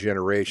writer of our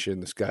generation.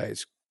 This guy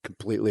is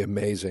completely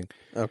amazing.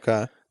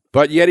 Okay.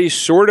 But yet he's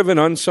sort of an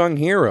unsung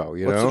hero,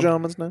 What's the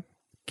gentleman's name?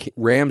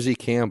 Ramsey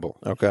Campbell.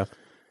 Okay.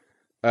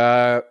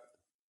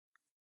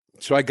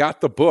 So I got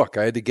the book.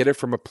 I had to get it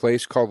from a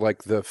place called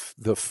like the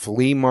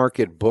Flea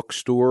Market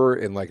Bookstore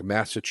in like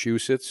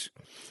Massachusetts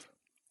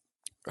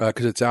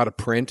because it's out of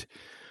print.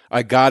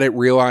 I got it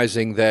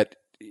realizing that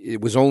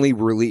it was only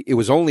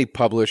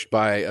published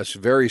by a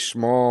very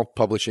small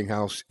publishing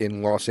house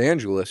in Los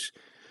Angeles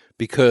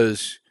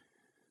because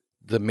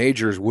the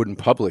majors wouldn't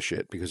publish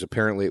it because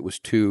apparently it was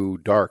too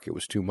dark. It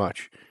was too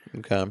much.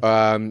 Okay.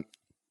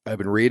 I've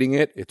been reading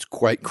it. It's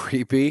quite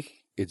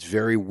creepy. It's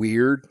very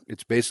weird.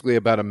 It's basically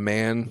about a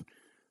man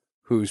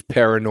whose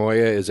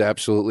paranoia is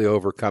absolutely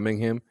overcoming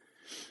him.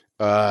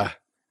 And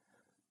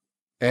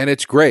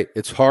it's great.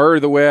 It's horror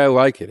the way I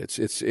like it.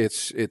 It's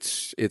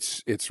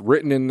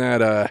written in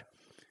that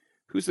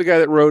who's the guy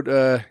that wrote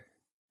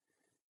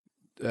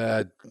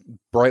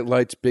Bright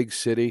Lights Big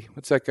City?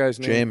 What's that guy's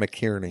name? Jay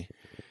McKierney.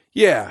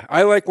 Yeah,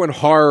 I like when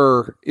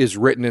horror is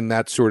written in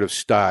that sort of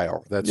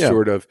style.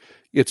 Sort of,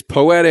 it's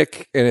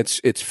poetic and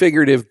it's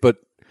figurative, but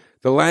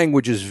the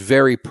language is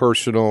very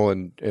personal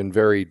and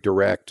very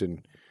direct,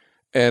 and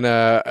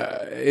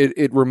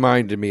it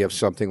reminded me of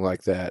something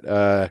like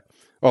that.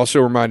 Also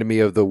reminded me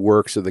of the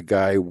works of the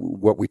guy,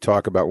 what we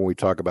talk about when we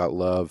talk about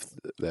love.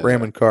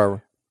 Raymond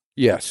Carver.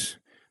 Yes,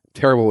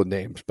 terrible with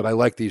names, but I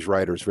like these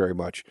writers very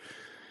much.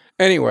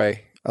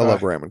 Anyway, I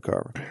love Raymond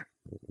Carver.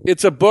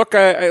 it's a book.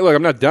 Look,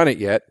 I'm not done it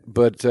yet,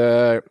 but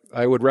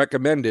I would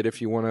recommend it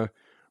if you want to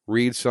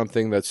read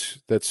something that's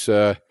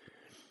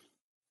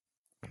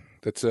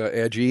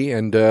edgy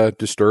and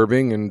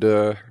disturbing and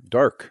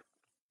dark.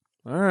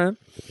 All right.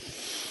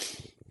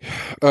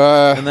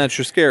 And that's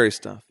your scary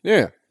stuff.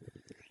 Yeah.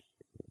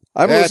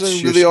 I'm That's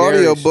listening to your the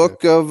scary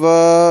audiobook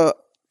of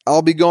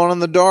I'll Be Gone in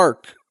the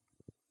Dark,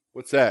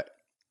 What's that?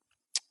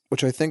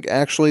 which I think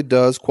actually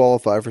does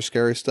qualify for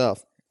scary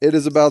stuff. It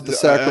is about the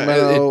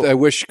Sacramento. I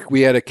wish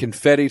we had a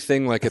confetti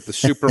thing like at the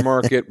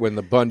supermarket when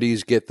the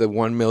Bundys get the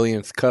 1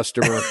 millionth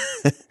customer.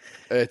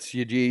 It's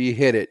you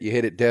hit it. You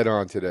hit it dead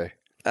on today.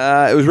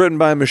 It was written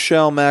by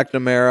Michelle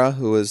McNamara,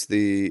 who is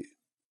the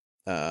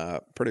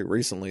pretty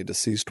recently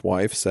deceased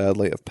wife,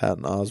 sadly, of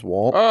Patton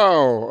Oswalt.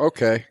 Oh,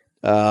 okay.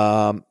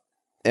 And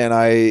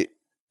I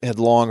had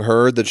long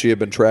heard that she had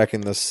been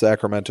tracking the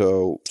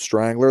Sacramento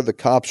Strangler. The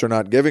cops are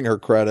not giving her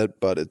credit,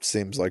 but it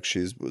seems like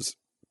she was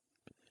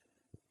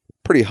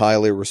pretty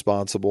highly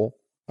responsible,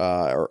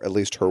 or at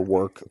least her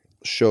work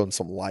shone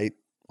some light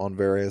on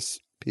various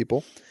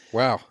people.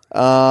 Wow.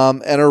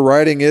 And her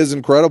writing is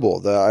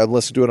incredible. I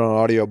listened to it on an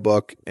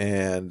audiobook,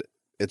 and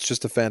it's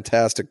just a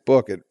fantastic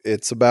book.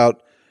 It's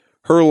about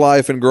her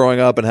life and growing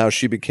up and how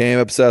she became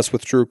obsessed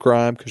with true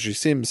crime, because she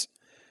seems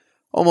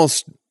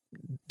almost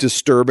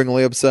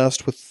disturbingly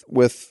obsessed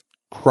with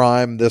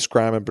crime, this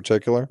crime in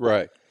particular.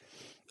 Right.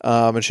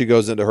 And she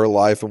goes into her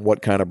life and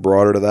what kind of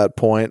brought her to that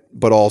point,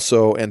 but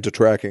also into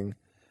tracking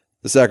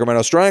the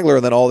Sacramento Strangler,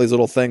 and then all these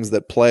little things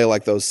that play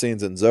like those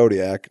scenes in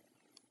Zodiac.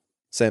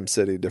 Same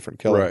city, different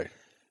killer. Right.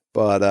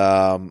 But,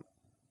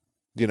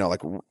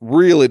 like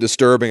really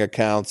disturbing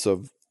accounts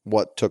of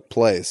what took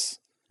place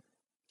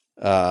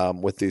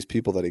with these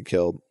people that he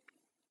killed.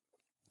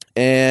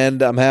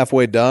 And I'm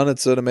halfway done.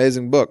 It's an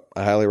amazing book.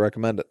 I highly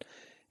recommend it.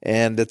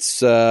 And it's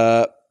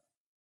Karen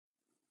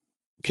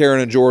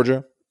and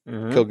Georgia,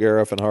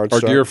 Kilgariff and Hardstar.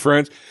 Our dear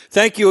friends.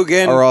 Thank you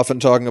again. Are often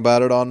talking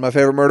about it on My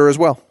Favorite Murder as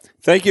well.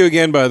 Thank you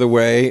again, by the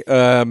way,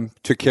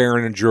 to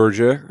Karen and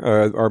Georgia,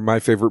 are My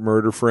Favorite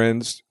Murder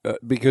friends,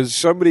 because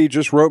somebody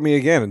just wrote me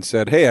again and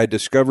said, hey, I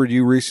discovered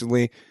you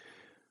recently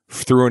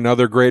through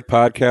another great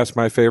podcast,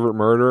 My Favorite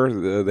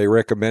Murder. They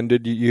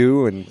recommended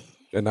you,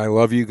 and I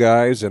love you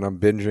guys, and I'm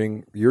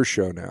binging your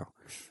show now.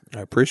 I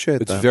appreciate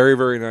that. It's very,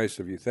 very nice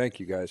of you. Thank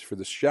you guys for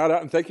the shout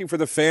out, and thank you for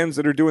the fans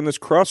that are doing this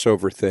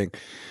crossover thing.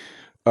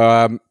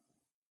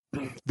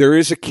 There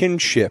is a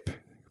kinship.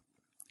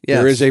 Yes.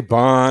 There is a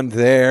bond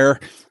there,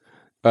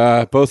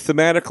 both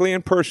thematically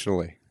and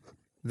personally.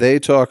 They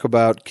talk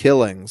about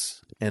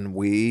killings, and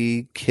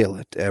we kill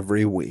it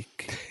every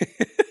week.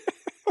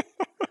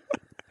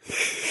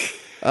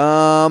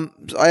 So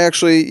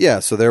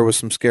there was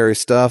some scary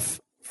stuff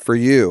for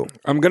you.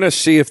 I'm going to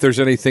see if there's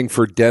anything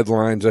for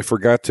deadlines. I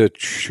forgot to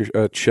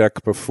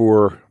check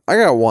before. I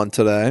got one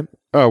today.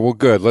 Oh, well,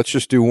 good. Let's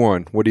just do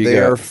one. What do you got?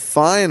 They are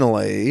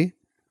finally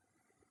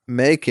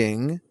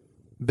making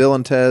Bill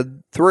and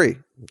Ted 3.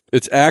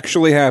 It's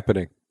actually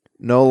happening.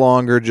 No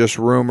longer just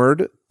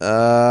rumored.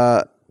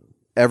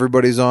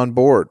 Everybody's on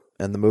board,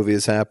 and the movie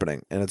is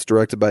happening. And it's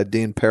directed by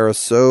Dean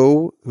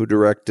Parisot, who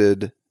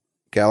directed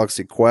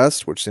Galaxy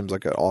Quest, which seems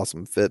like an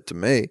awesome fit to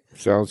me.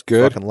 Sounds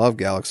good. Fucking love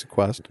Galaxy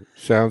Quest.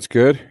 Sounds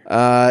good.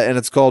 And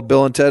it's called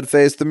Bill and Ted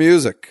Face the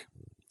Music.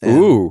 And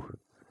Ooh.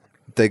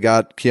 they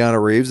got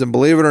Keanu Reeves, and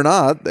believe it or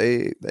not,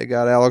 they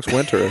got Alex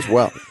Winter as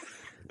well.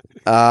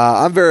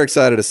 I'm very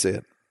excited to see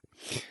it.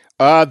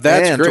 That's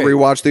and great. to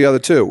rewatch the other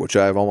two, which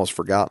I've almost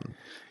forgotten.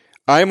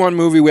 I'm on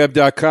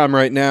movieweb.com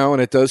right now,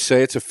 and it does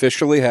say it's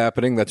officially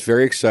happening. That's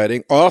very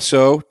exciting.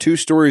 Also, 2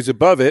 stories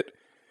above it,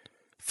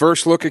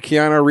 first look at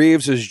Keanu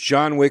Reeves as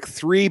John Wick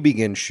 3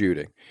 begins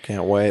shooting.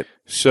 Can't wait.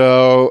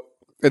 So,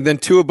 and then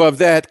 2 above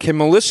that, can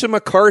Melissa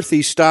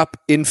McCarthy stop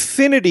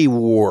Infinity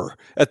War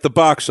at the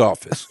box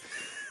office?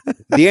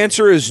 The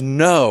answer is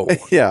no.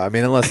 Yeah, I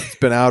mean, unless it's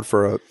been out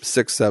for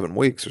 6-7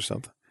 weeks or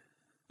something.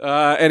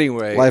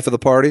 Anyway. Life of the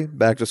Party,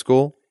 Back to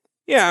School.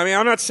 Yeah, I mean,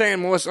 I'm not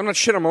saying Melissa, I'm not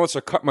shitting on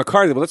Melissa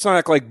McCarthy, but let's not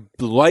act like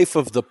Life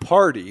of the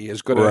Party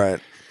is going to. Right.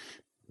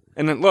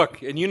 And then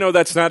look, and you know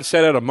that's not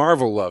said out of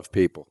Marvel love,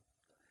 people.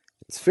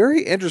 It's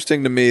very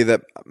interesting to me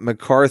that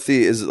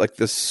McCarthy is like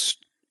this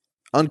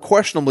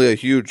unquestionably a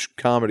huge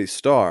comedy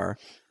star,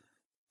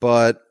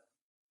 but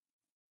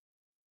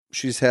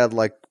she's had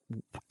like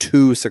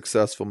 2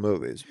 successful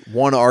movies.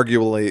 One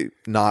arguably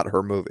not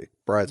her movie,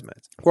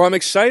 Bridesmaids. Well, I'm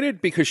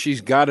excited because she's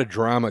got a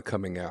drama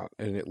coming out,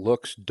 and it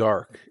looks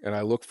dark, and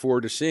I look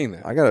forward to seeing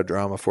that. I got a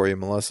drama for you,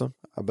 Melissa.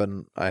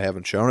 I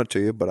haven't shown it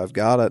to you, but I've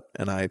got it,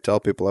 and I tell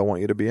people I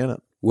want you to be in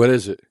it. What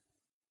is it?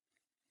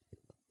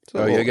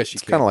 So I guess you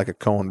it's can. kind of like a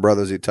Coen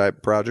Brothers-y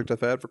type project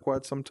I've had for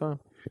quite some time.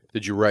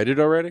 Did you write it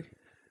already?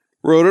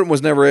 Wrote it and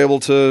was never able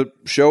to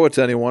show it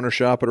to anyone or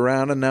shop it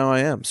around, and now I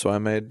am, so I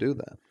may do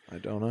that. I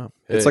don't know.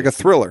 Hey. It's like a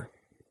thriller.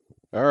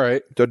 All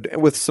right.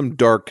 With some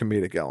dark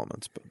comedic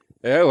elements. But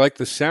Yeah, I like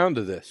the sound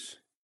of this.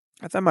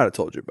 I might have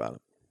told you about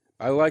it.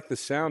 I like the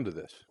sound of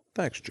this.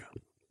 Thanks, Joe.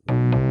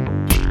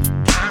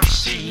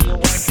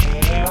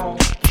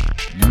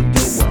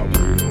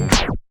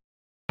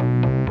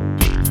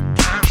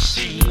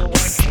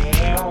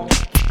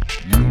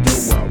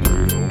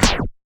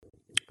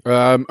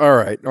 All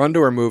right, on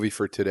to our movie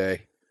for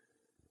today.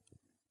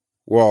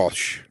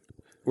 Walsh,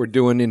 we're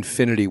doing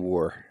Infinity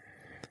War.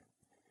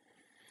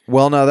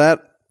 Well, now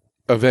that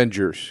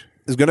Avengers.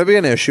 is going to be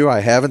an issue. I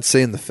haven't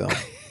seen the film.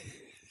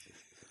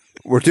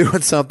 We're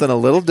doing something a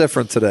little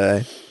different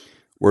today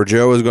where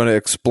Joe is going to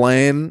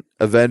explain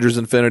Avengers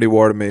Infinity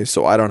War to me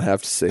so I don't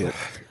have to see it.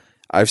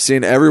 I've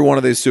seen every one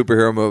of these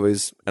superhero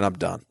movies, and I'm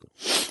done.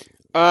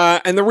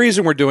 And the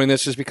reason we're doing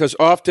this is because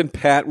often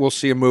Pat will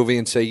see a movie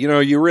and say, you know,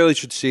 you really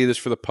should see this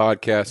for the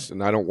podcast,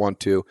 and I don't want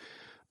to,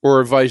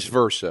 or vice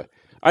versa.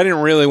 I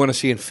didn't really want to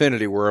see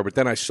Infinity War, but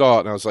then I saw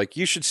it, and I was like,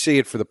 you should see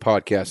it for the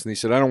podcast. And he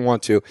said, I don't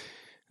want to.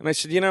 And I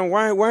said, you know,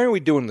 why are we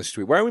doing this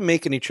to you? Why are we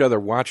making each other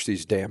watch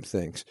these damn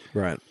things?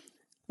 Right.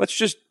 Let's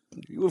just,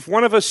 if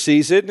one of us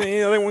sees it,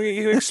 you know,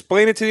 you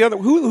explain it to the other.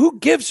 Who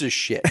gives a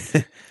shit?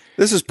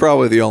 This is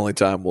probably the only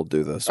time we'll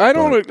do this. I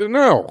don't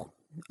know.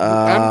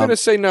 I'm going to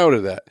say no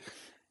to that.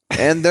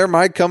 And there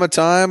might come a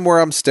time where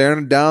I'm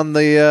staring down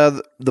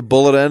the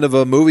bullet end of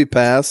a movie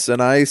pass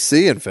and I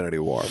see Infinity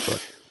War.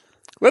 But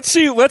let's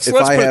see. If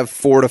I have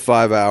 4 to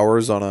 5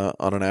 hours on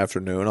an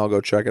afternoon, I'll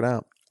go check it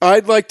out.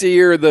 I'd like to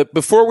hear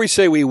before we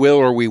say we will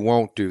or we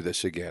won't do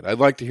this again, I'd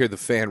like to hear the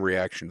fan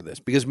reaction to this,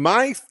 because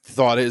my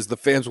thought is the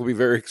fans will be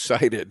very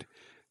excited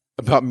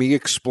about me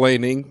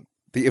explaining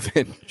the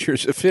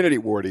Avengers Infinity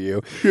War to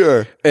you.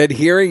 Sure. And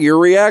hearing your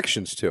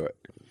reactions to it.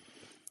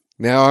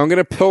 Now, I'm going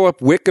to pull up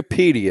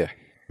Wikipedia.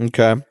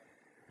 Okay.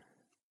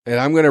 And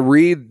I'm going to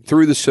read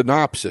through the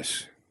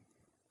synopsis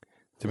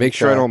to make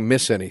sure I Okay. don't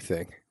miss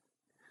anything.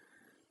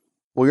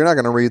 Well, you're not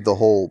going to read the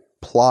whole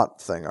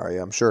plot thing, are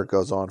you? I'm sure it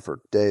goes on for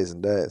days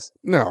and days.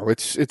 No,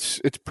 it's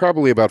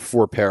probably about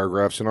 4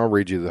 paragraphs, and I'll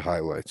read you the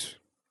highlights.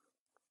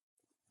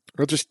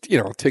 I'll just,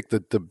 take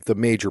the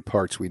major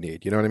parts we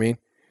need. You know what I mean?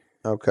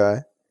 Okay.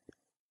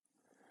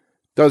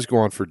 Does go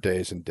on for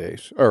days and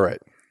days. All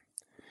right.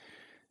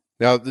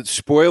 Now, the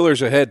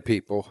spoilers ahead,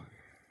 people.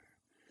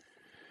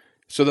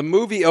 So the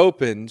movie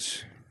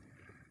opens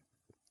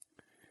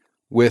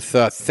with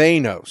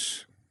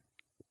Thanos,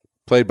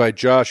 played by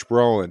Josh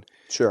Brolin.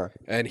 Sure.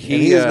 And And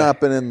he has not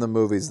been in the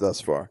movies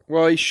thus far.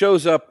 Well, he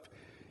shows up.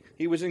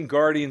 He was in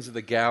Guardians of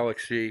the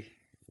Galaxy.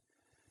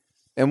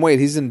 And wait,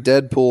 he's in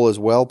Deadpool as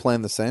well,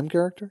 playing the same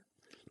character?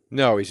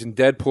 No, he's in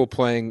Deadpool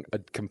playing a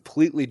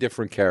completely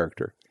different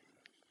character.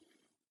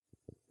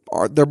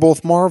 They're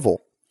both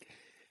Marvel.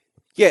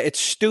 Yeah, it's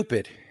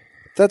stupid.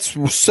 That's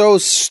so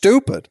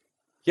stupid.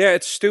 Yeah,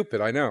 it's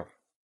stupid. I know.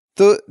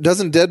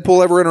 Doesn't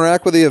Deadpool ever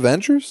interact with the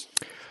Avengers?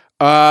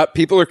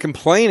 People are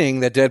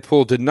complaining that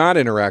Deadpool did not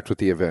interact with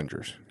the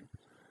Avengers.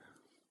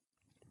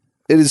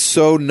 It is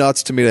so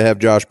nuts to me to have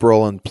Josh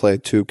Brolin play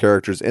 2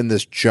 characters in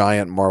this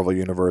giant Marvel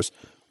universe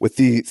with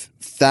the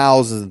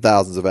thousands and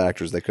thousands of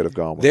actors they could have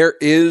gone with. There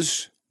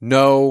is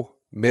no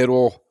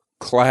middle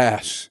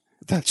class.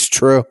 That's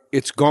true.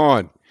 It's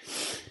gone.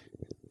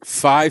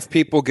 5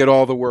 people get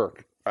all the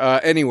work.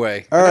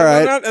 Anyway, All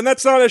right. and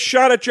that's not a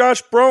shot at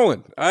Josh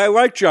Brolin. I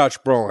like Josh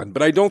Brolin,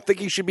 but I don't think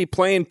he should be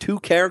playing 2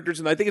 characters,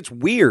 and I think it's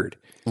weird.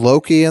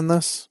 Loki in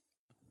this?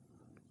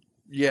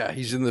 Yeah,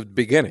 he's in the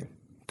beginning.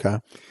 Okay.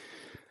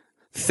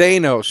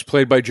 Thanos,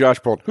 played by Josh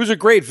Brolin, who's a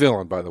great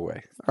villain, by the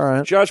way. All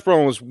right. Josh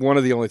Brolin was one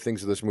of the only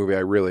things in this movie I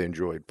really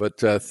enjoyed. But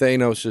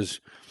Thanos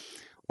is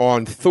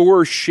on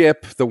Thor's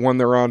ship, the one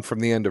they're on from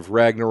the end of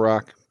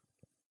Ragnarok.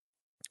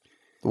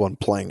 The one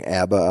playing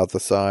ABBA out the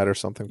side or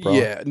something,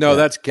 probably? Yeah, no,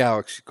 that's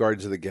Galaxy,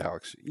 Guardians of the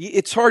Galaxy.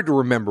 It's hard to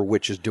remember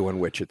which is doing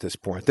which at this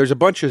point. There's a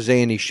bunch of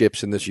zany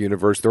ships in this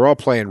universe. They're all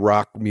playing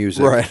rock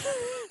music. Right.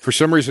 For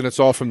some reason, it's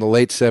all from the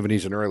late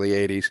 70s and early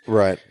 80s.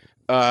 Right.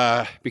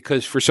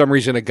 Because for some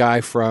reason, a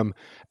guy from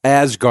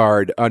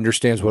Asgard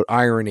understands what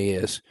irony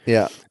is.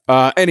 Yeah.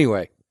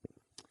 Anyway,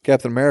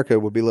 Captain America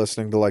would be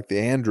listening to like the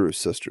Andrews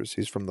sisters.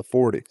 He's from the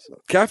 40s.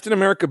 Captain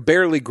America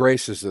barely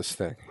graces this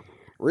thing.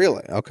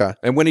 Really? Okay.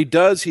 And when he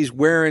does, he's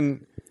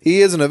wearing...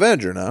 He is an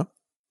Avenger now.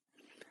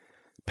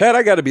 Pat,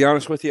 I got to be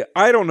honest with you.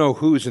 I don't know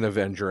who's an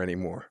Avenger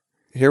anymore.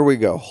 Here we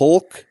go.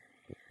 Hulk,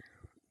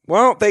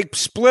 Well, they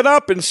split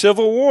up in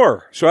Civil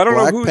War. So I don't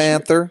Black know who's...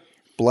 Panther,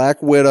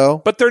 Black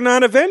Widow, But they're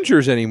not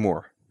Avengers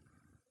anymore.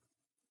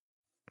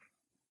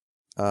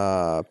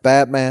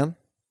 Batman,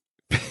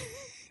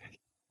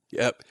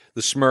 Yep.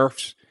 The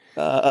Smurfs.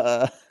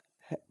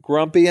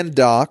 Grumpy and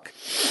Doc,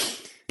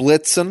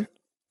 Blitzen,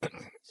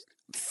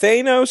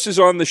 Thanos is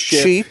on the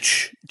ship.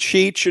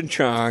 Cheech, and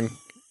Chong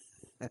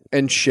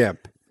and Shemp.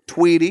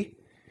 Tweety.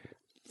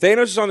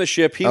 Thanos is on the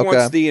ship. He Okay.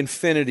 wants the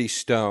Infinity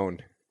Stone.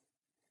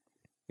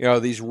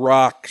 These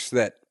rocks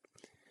that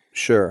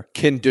Sure.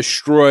 can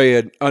destroy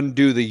and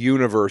undo the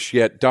universe,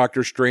 yet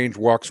Doctor Strange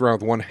walks around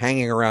with one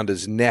hanging around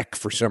his neck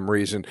for some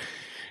reason.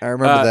 I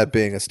remember that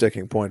being a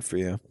sticking point for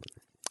you.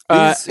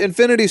 These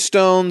Infinity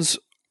Stones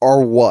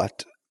are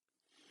what?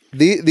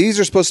 These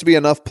are supposed to be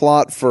enough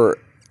plot for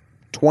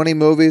 20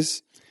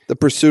 movies? The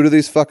pursuit of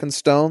these fucking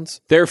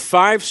stones? They're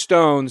 5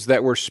 stones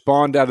that were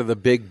spawned out of the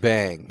Big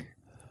Bang.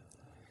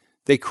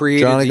 They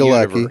created Johnny the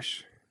Galecki.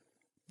 universe.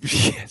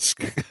 Yes.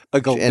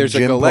 And There's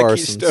Jim a Galecki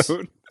Parsons.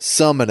 stone.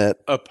 Summon it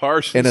A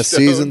Parsons in a stone.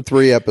 season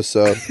 3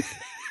 episode.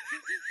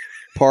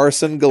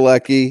 Parson,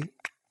 Galecki,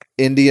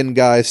 Indian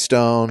guy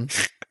stone.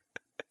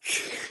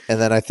 And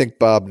then I think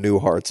Bob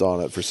Newhart's on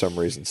it for some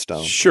reason,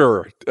 stone.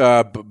 Sure.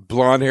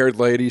 Blonde-haired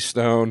lady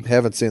stone.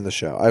 Haven't seen the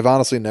show. I've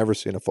honestly never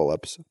seen a full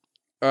episode.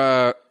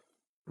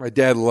 My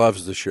dad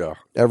loves the show.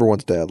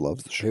 Everyone's dad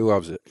loves the show. He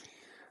loves it.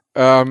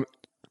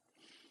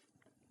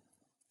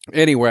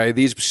 Anyway,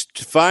 these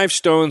 5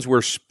 stones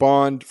were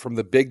spawned from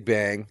the Big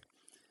Bang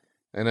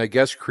and I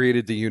guess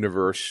created the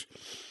universe.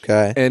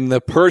 Okay. And the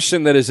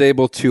person that is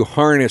able to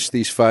harness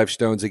these 5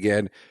 stones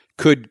again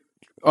could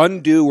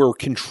undo or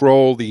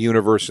control the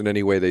universe in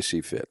any way they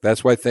see fit.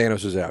 That's why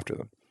Thanos is after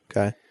them.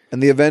 Okay.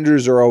 And the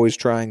Avengers are always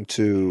trying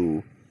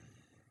to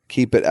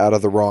keep it out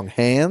of the wrong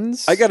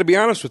hands. I got to be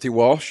honest with you,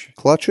 Walsh.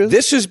 Clutches?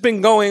 This has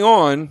been going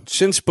on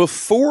since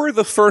before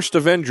the first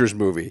Avengers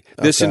movie.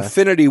 This Okay.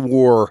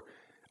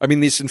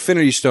 this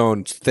Infinity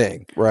Stones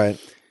thing. Right.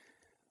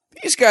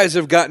 These guys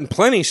have gotten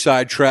plenty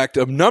sidetracked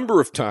a number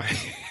of times.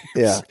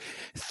 Yeah.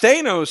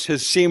 Thanos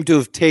has seemed to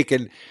have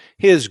taken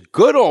his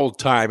good old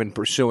time in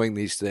pursuing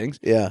these things.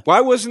 Yeah.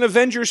 Why wasn't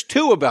Avengers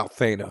 2 about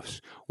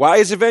Thanos? Why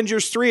is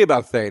Avengers 3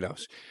 about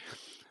Thanos?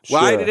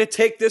 Why Sure. did it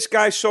take this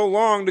guy so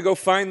long to go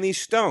find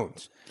these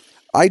stones?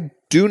 I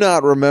do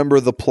not remember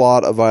the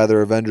plot of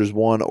either Avengers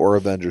 1 or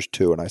Avengers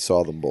 2, and I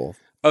saw them both.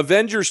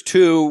 Avengers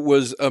 2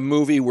 was a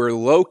movie where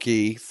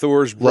Loki,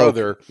 Thor's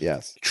brother,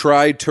 Yes.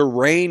 tried to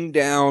rain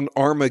down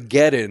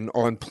Armageddon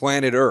on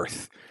planet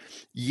Earth.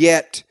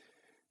 Yet,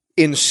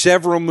 in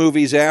several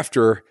movies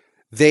after,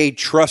 they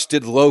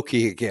trusted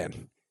Loki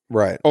again,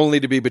 Right.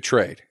 only to be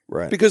betrayed.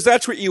 Right. Because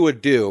that's what you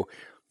would do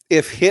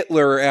if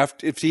Hitler,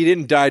 if he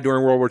didn't die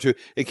during World War II,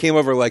 it came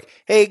over like,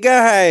 hey,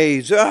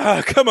 guys,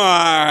 come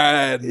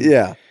on.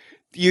 Yeah.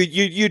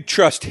 You'd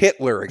trust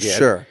Hitler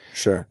again.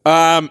 Sure.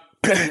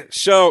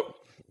 So,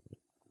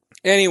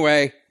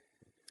 anyway,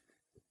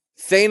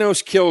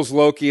 Thanos kills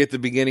Loki at the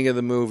beginning of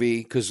the movie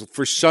because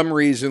for some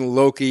reason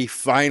Loki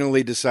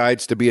finally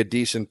decides to be a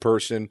decent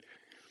person,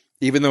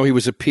 even though he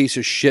was a piece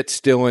of shit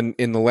still in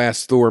the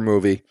last Thor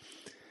movie.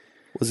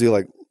 Was he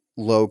like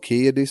low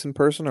key a decent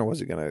person, or was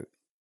he going to?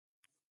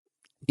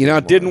 You know,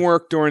 it didn't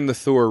work during the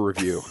Thor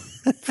review,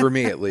 for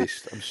me at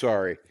least. I'm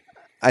sorry.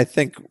 I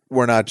think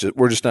we're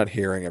just not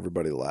hearing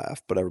everybody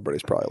laugh, but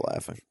everybody's probably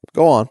laughing.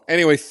 Go on.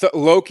 Anyway,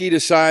 Loki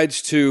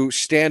decides to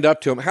stand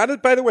up to him.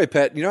 By the way,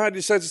 Pat, you know how he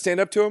decides to stand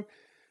up to him?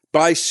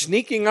 By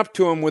sneaking up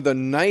to him with a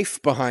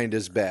knife behind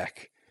his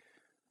back.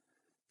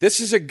 This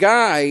is a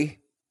guy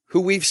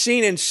who we've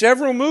seen in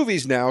several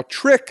movies now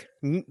trick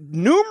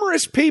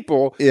numerous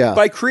people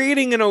by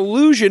creating an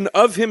illusion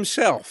of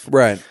himself.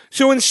 Right.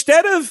 So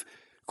instead of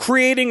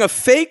creating a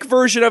fake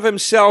version of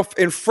himself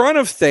in front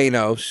of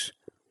Thanos,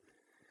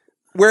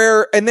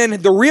 and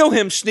then the real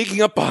him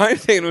sneaking up behind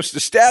Thanos to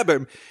stab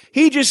him,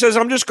 he just says,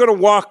 I'm just going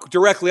to walk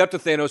directly up to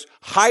Thanos,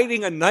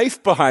 hiding a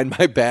knife behind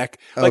my back,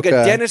 like a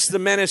Dennis the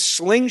Menace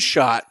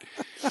slingshot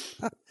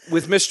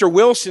with Mr.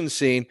 Wilson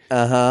scene.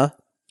 Uh-huh.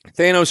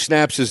 Thanos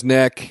snaps his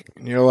neck,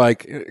 and you're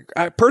like,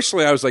 I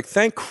was like,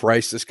 thank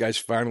Christ this guy's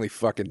finally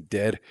fucking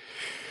dead.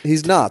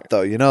 He's not,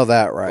 though. You know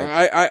that,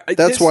 right?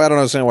 That's why I don't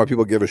understand why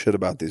people give a shit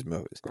about these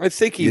movies. I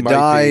think you might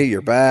die, be.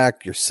 You're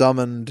back, you're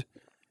summoned.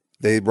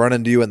 They run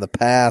into you in the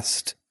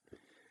past.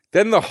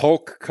 Then the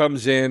Hulk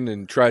comes in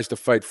and tries to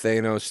fight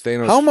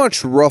Thanos. How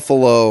much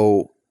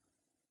Ruffalo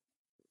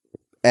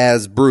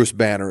as Bruce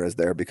Banner is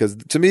there? Because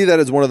to me, that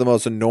is one of the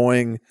most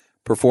annoying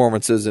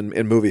performances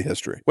in movie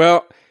history.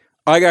 Well,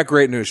 I got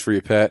great news for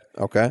you, Pat.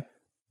 Okay.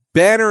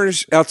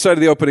 Banner's, outside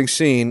of the opening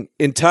scene,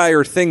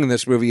 entire thing in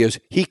this movie is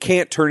he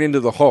can't turn into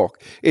the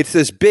Hulk. It's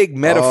this big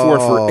metaphor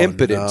for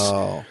impotence.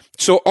 No.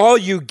 So all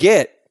you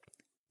get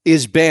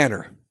is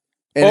Banner.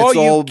 And it's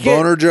all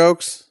boner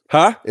jokes?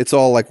 Huh? It's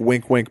all like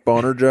wink, wink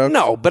boner jokes?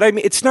 No, but I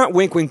mean, it's not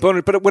wink, wink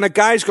boner. But when a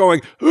guy's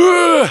going,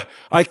 ugh,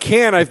 I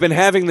can't, I've been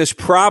having this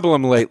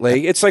problem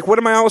lately, it's like,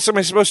 what else am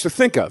I supposed to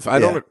think of? I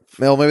don't.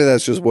 Well, maybe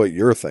that's just what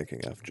you're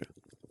thinking of, Jim.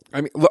 I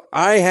mean, look,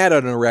 I had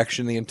an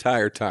erection the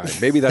entire time.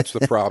 Maybe that's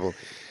the problem.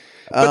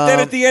 But then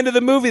at the end of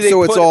the movie,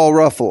 it's all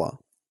Ruffalo.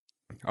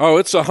 Oh,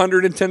 it's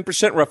 110%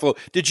 Ruffalo.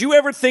 Did you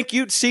ever think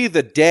you'd see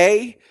the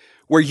day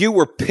where you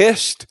were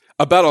pissed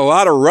about a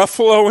lot of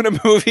Ruffalo in a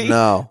movie?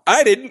 No.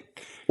 I didn't.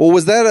 Well,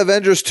 was that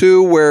Avengers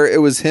 2 where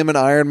it was him and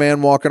Iron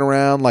Man walking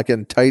around like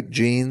in tight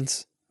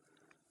jeans?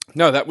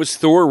 No, that was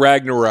Thor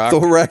Ragnarok.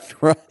 Thor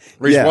Ragnarok.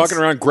 Where he's walking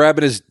around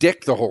grabbing his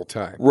dick the whole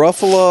time.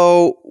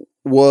 Ruffalo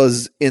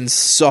was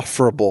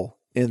insufferable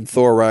in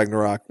Thor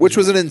Ragnarok, which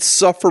was an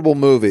insufferable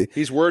movie.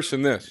 He's worse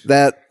than this.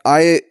 That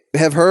I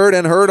have heard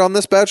on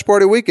this Batch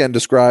Party weekend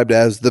described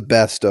as the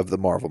best of the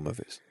Marvel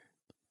movies.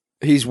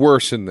 He's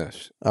worse than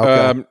this.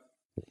 Okay.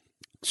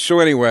 So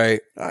anyway.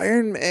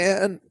 Iron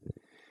Man.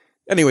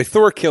 Anyway,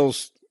 Thor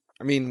kills...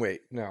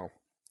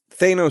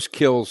 Thanos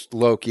kills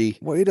Loki.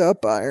 Wait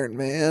up, Iron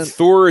Man.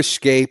 Thor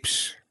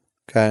escapes.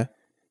 Okay.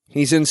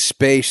 He's in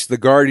space. The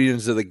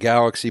Guardians of the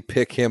Galaxy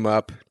pick him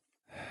up.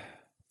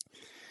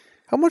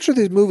 How much are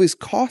these movies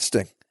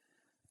costing?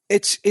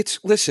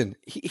 Listen,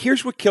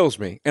 here's what kills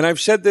me. And I've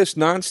said this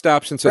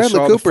nonstop since I saw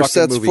Bradley the Cooper fucking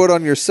sets movie. foot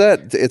on your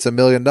set. It's $1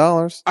 million.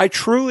 I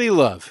truly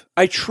love.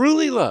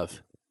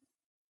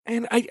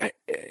 And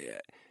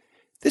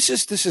this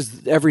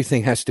is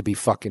everything has to be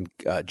fucking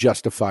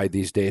justified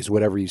these days.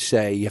 Whatever you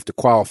say, you have to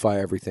qualify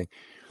everything.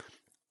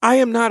 I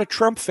am not a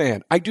Trump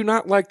fan. I do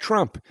not like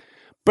Trump.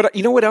 But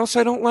you know what else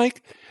I don't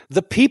like?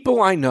 The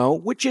people I know,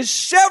 which is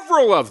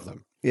several of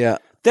them. Yeah.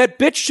 That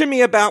bitch to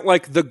me about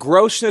like the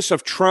grossness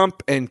of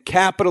Trump and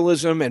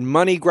capitalism and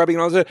money grubbing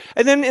and all that.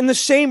 And then in the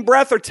same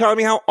breath are telling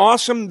me how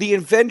awesome the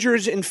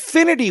Avengers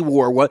Infinity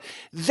War was.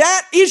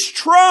 That is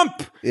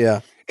Trump.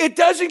 Yeah. It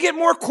doesn't get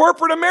more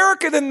corporate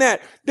America than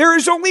that. There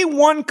is only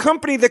one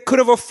company that could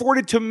have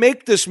afforded to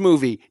make this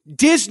movie.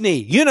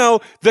 Disney. You know,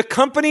 the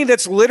company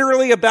that's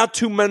literally about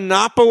to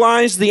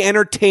monopolize the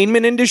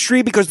entertainment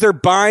industry because they're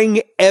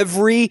buying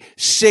every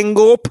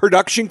single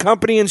production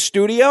company and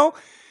studio.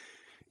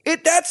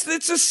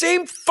 It's the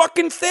same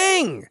fucking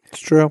thing.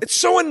 It's true. It's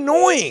so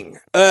annoying.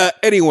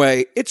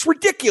 Anyway, it's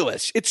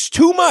ridiculous. It's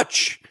too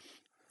much.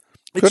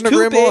 It's Couldn't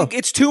too agree more. big.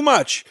 It's too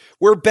much.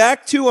 We're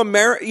back to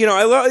America. You know,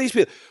 I love these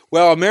people.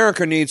 Well,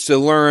 America needs to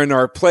learn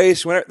our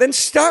place. Then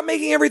stop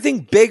making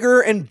everything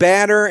bigger and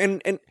badder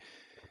and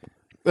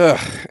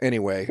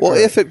anyway. Well, all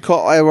if it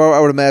I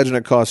would imagine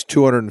it costs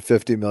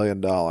 $250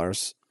 million. I'll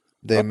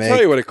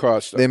tell you what it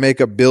costs. They make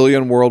 $1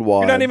 billion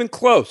worldwide. You're not even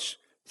close.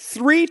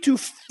 $300 to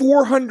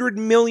 $400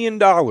 million.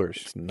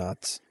 It's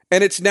nuts.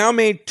 And it's now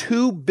made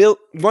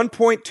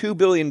 $1.2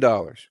 billion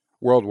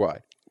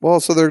worldwide. Well,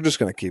 so they're just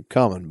going to keep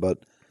coming. But,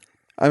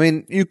 I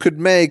mean, you could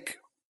make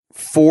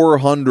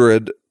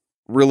 400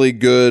 really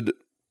good,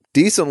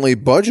 decently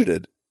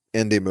budgeted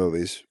indie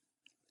movies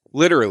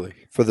Literally.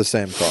 for the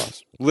same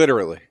cost.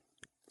 Literally.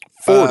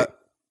 40.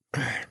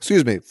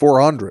 Excuse me,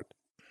 400.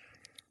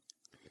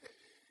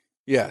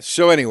 Yeah.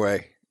 So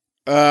anyway,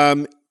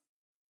 so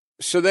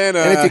then,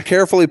 And if you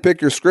carefully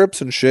pick your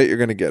scripts and shit, you're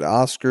going to get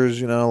Oscars,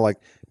 you know, like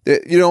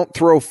you don't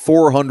throw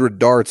 400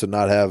 darts and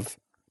not have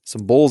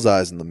some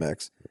bullseyes in the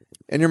mix.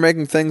 And you're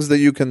making things that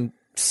you can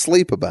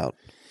sleep about.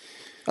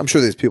 I'm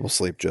sure these people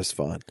sleep just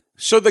fine.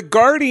 so the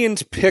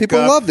Guardians People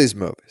love these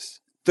movies.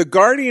 The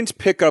Guardians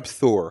pick up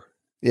Thor.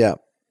 Yeah.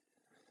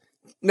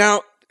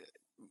 Now,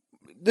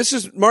 this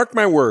is, mark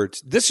my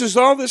words, this is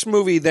all this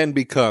movie then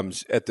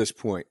becomes at this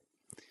point,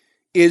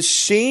 is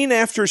scene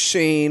after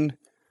scene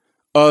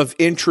of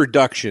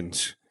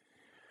introductions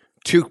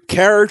to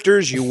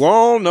characters you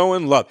all know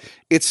and love.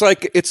 It's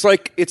like the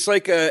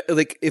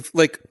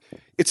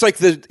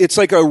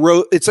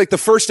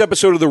first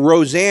episode of the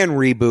Roseanne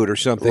reboot or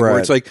something, where Right.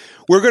 it's like,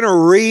 we're going to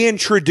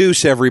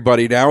reintroduce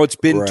everybody now. It's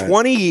been Right.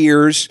 20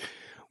 years.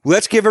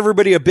 Let's give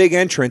everybody a big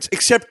entrance.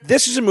 Except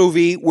this is a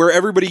movie where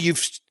everybody you've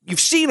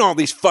seen all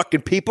these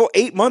fucking people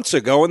 8 months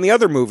ago in the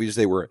other movies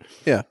they were in.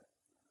 Yeah.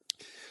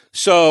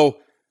 So,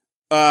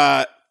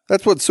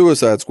 That's what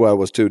Suicide Squad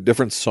was too.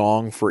 Different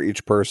song for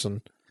each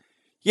person.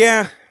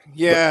 yeah,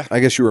 I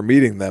guess you were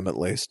meeting them at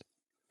least.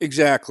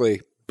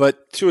 exactly.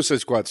 But Suicide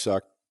Squad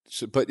sucked.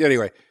 So, but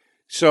anyway,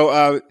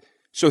 so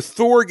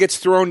Thor gets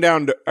thrown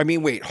down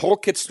to,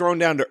 Hulk gets thrown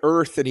down to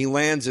Earth and he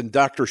lands in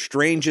Doctor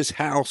Strange's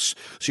house.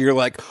 So you're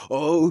like,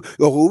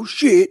 oh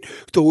shit,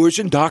 Thor's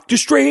and Doctor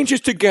Strange is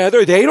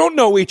together. They don't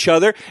know each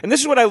other. And this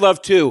is what I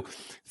love too.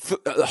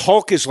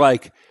 Hulk is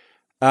like,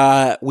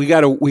 we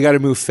gotta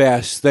move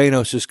fast.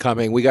 Thanos is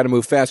coming. We gotta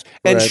move fast.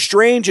 And Right.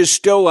 Strange is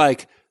still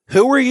like,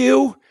 who are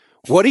you?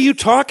 What are you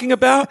talking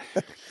about?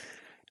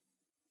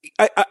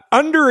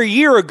 Under a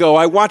year ago,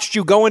 I watched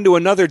you go into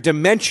another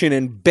dimension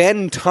and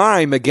bend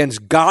time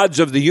against gods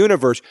of the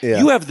universe. Yeah.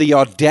 You have the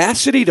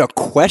audacity to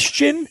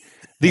question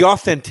the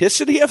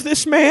authenticity of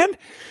this man?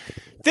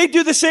 They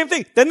do the same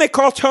thing. Then they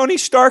call Tony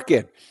Stark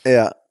in.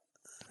 Yeah.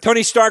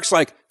 Tony Stark's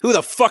like, who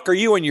the fuck are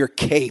you in your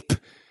cape?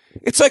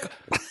 It's like,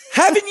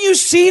 haven't you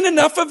seen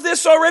enough of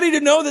this already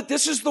to know that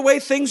this is the way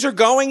things are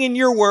going in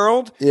your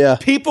world? Yeah.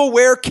 People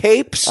wear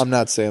capes. I'm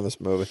not saying this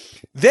movie.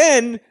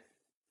 Then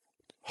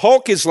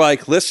Hulk is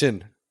like,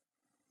 listen,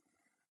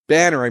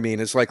 Banner,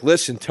 is like,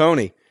 listen,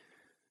 Tony,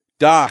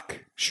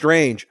 Doc,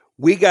 Strange,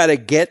 we got to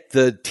get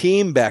the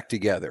team back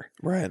together.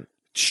 Right.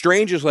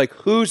 Strange is like,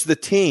 who's the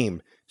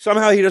team?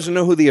 Somehow he doesn't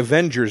know who the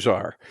Avengers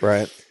are.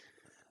 Right.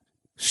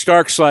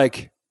 Stark's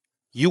like,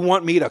 you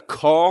want me to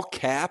call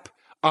Cap?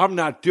 I'm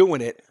not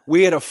doing it.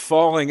 We had a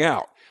falling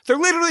out. They're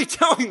literally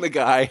telling the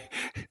guy,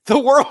 the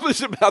world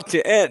is about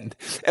to end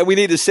and we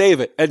need to save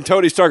it. And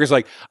Tony Stark is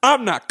like,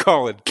 I'm not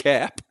calling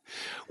Cap.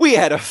 We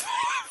had a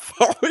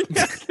falling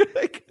out.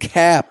 Like,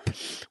 Cap.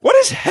 what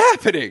is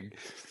happening?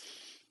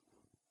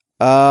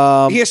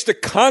 He has to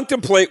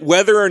contemplate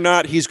whether or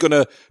not he's going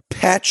to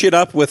patch it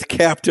up with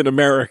Captain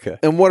America.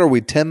 And what are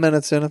we, 10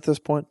 minutes in at this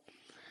point?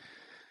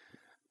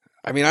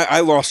 I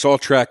lost all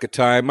track of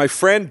time. My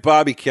friend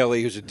Bobby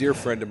Kelly, who's a dear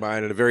friend of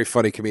mine and a very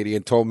funny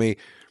comedian, told me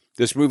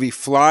this movie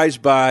flies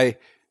by.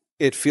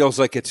 It feels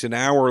like it's an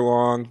hour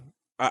long.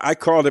 I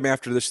called him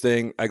after this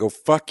thing. I go,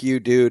 fuck you,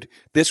 dude.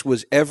 This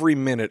was every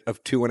minute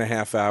of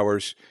 2.5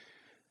 hours.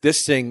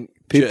 This thing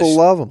People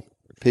love them.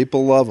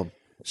 People love them.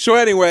 So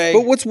anyway.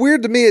 But what's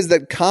weird to me is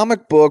that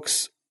comic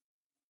books,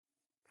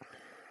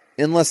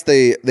 unless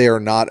they are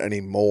not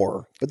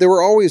anymore, but they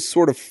were always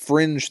sort of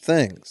fringe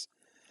things.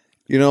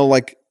 You know,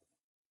 like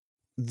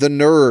the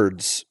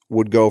nerds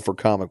would go for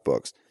comic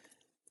books.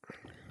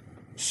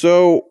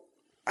 So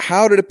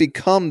how did it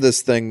become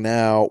this thing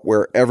now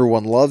where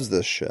everyone loves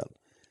this shit?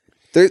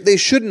 They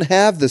shouldn't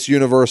have this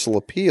universal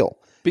appeal.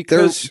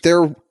 Because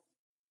they're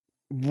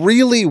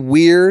really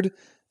weird.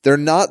 They're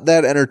not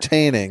that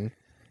entertaining.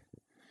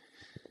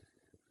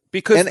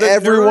 Because and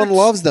everyone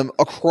loves them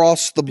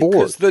across the board.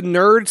 Because the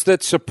nerds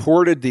that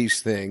supported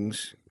these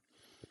things,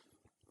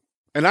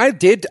 and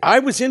I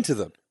was into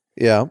them.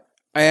 Yeah.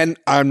 And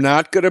I'm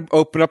not going to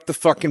open up the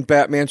fucking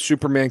Batman,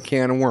 Superman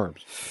can of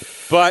worms.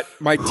 But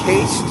my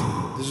taste,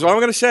 this is all I'm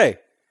going to say.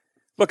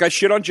 Look, I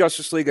shit on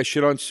Justice League. I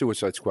shit on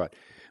Suicide Squad.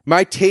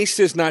 My taste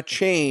has not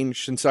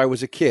changed since I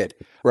was a kid.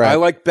 Right. I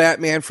like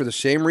Batman for the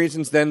same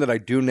reasons then that I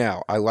do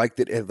now. I like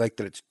that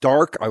it's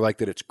dark. I like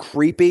that it's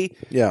creepy.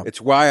 Yeah.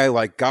 It's why I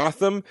like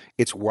Gotham.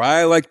 It's why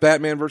I like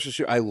Batman versus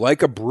Superman. I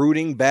like a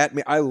brooding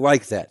Batman. I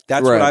like that.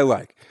 That's what Right. I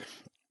like.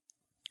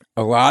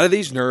 A lot of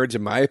these nerds,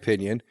 in my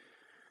opinion,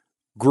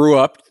 grew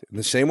up in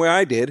the same way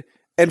I did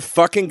and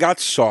fucking got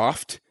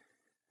soft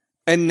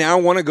and now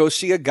want to go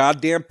see a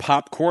goddamn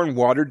popcorn,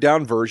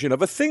 watered-down version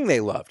of a thing they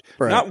loved.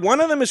 Right. Not one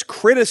of them is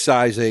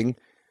criticizing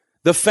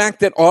the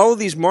fact that all of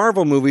these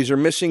Marvel movies are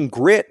missing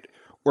grit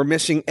or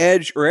missing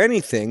edge or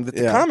anything that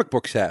the comic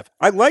books have.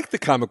 I like the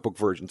comic book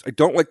versions. I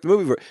don't like the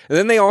movie version. And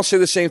then they all say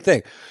the same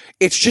thing.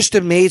 It's just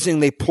amazing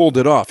they pulled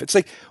it off. It's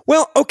like,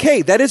 well,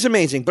 okay, that is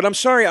amazing, but I'm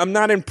sorry, I'm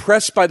not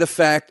impressed by the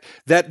fact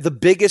that the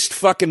biggest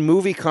fucking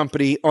movie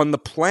company on the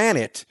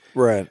planet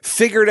Right.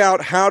 figured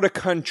out how to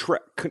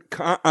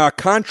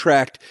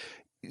contract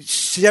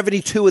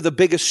 72 of the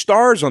biggest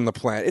stars on the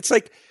planet. It's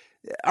like,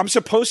 I'm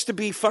supposed to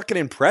be fucking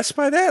impressed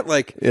by that?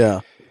 Like,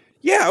 Yeah.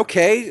 yeah,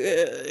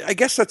 okay. I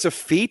guess that's a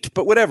feat,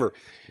 but whatever.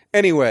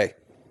 Anyway,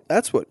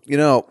 That's what,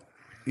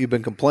 you've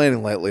been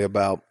complaining lately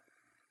about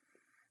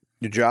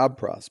your job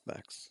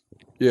prospects.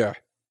 yeah.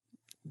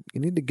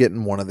 You need to get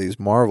in one of these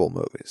Marvel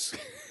movies.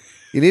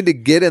 You need to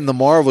get in the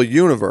Marvel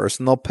universe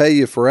and they'll pay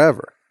you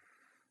forever.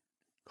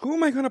 Who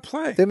am I going to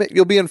play?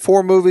 You'll be in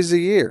 4 movies a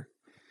year.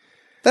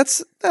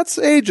 That's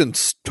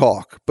agents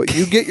talk, but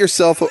you get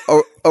yourself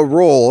a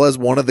role as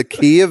one of the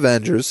key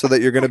Avengers so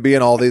that you're going to be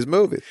in all these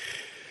movies.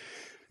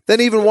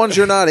 Then even ones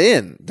you're not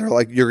in, they're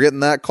like, you're getting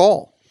that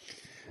call.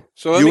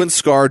 So You and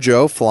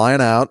ScarJo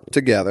flying out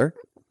together.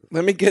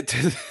 let me get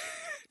to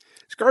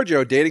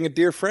ScarJo dating a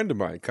dear friend of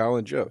mine,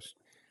 Colin Jost.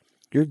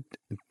 Your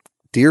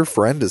dear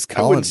friend is I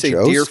Colin wouldn't say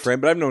Jost? dear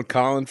friend, but I've known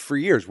Colin for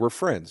years. We're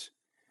friends.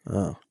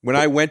 Oh. When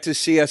I went to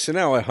see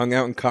SNL, I hung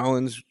out in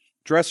Colin's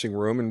dressing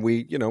room, and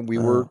we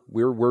were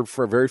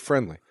very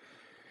friendly.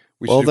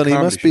 We Well, used to do then he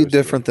comedy must be shows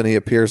together. different than he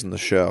appears in the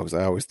show, because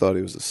I always thought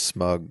he was a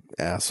smug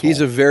asshole. He's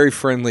a very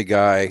friendly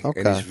guy, and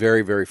Okay. he's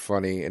very, very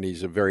funny, and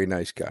he's a very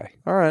nice guy.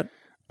 All right.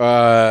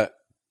 All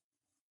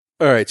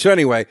right. So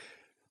anyway,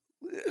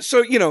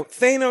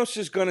 Thanos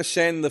is going to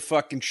send the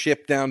fucking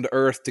ship down to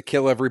Earth to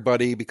kill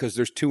everybody because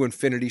there's 2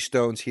 Infinity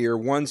Stones here.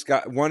 One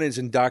is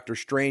in Doctor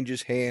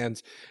Strange's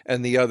hands,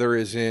 and the other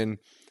is in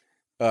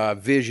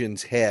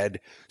Vision's head.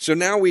 So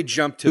now we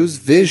jump to Who's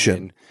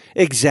Vision?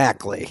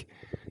 Exactly.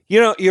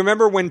 You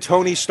remember when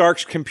Tony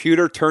Stark's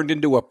computer turned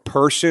into a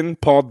person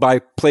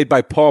played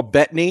by Paul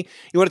Bettany?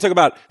 You want to talk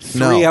about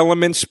 3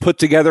 elements put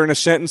together in a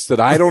sentence that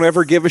I don't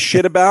ever give a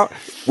shit about?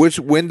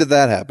 When did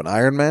that happen?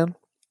 Iron Man?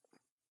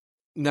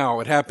 No,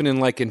 it happened in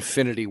like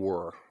Infinity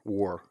War.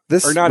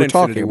 This or not we're Infinity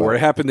talking War. about. It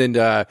happened in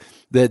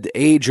the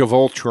Age of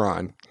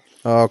Ultron.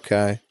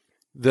 Okay.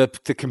 The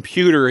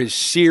computer is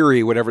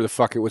Siri, whatever the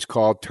fuck it was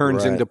called,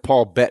 turns Right. into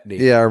Paul Bettany,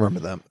 Yeah, I remember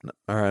that.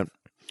 All right.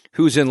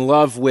 who's in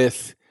love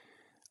with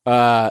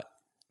the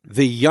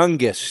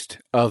youngest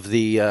of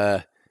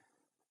the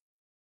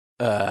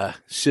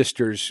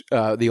sisters,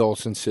 the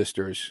Olsen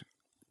sisters,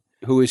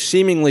 who is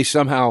seemingly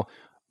somehow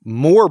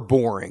more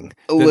boring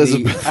than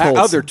Elizabeth the Olsen.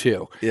 other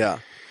 2. Yeah.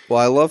 Well,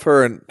 I love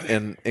her in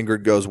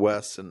Ingrid Goes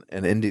West and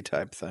indie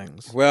type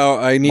things. Well,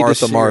 I need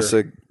Martha to see Marcy.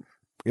 her.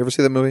 You ever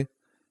see that movie?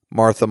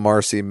 Martha,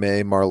 Marcy,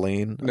 May,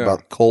 Marlene No.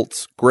 about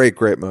cults. Great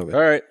movie. All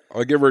right,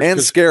 I'll give her. And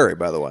 'cause scary,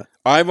 by the way.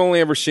 I've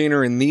only ever seen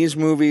her in these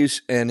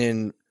movies and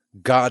in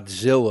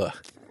Godzilla.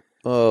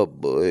 Oh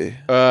boy.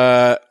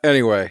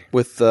 Anyway,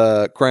 With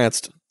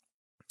Cranston.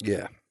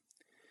 yeah,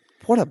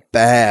 What a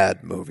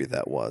bad movie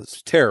that was.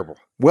 it's terrible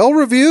Well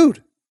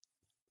reviewed.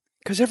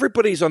 because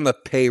everybody's on the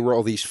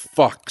payroll. These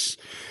fucks.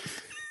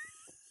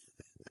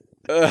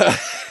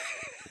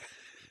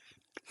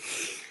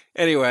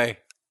 Anyway,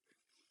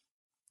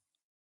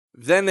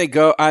 then they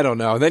go. I don't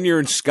know. Then you're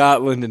in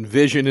Scotland and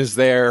Vision is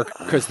there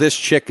because this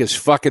chick is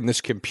fucking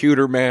this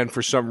computer man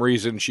for some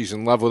reason. She's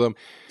in love with him.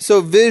 So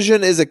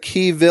Vision is a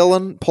key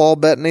villain, Paul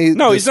Bettany.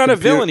 No, this he's not a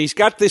computer- villain. He's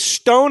got this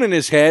stone in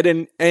his head,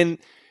 and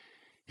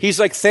he's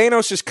like,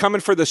 Thanos is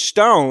coming for the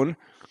stone.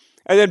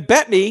 And then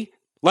Bettany,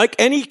 like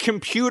any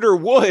computer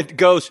would,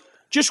 goes,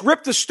 just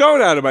rip the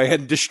stone out of my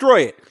head and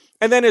destroy it.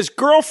 And then his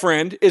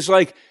girlfriend is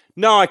like,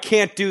 no, I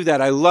can't do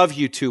that. I love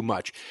you too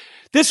much.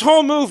 This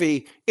whole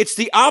movie, it's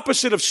the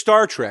opposite of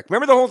Star Trek.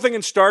 Remember the whole thing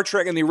in Star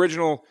Trek in the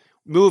original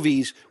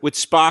movies with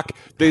Spock,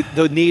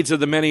 the needs of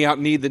the many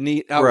outweigh the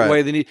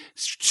need.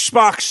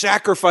 Spock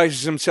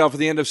sacrifices himself at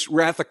the end of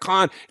Wrath of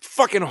Khan. It's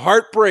fucking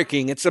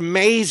heartbreaking. It's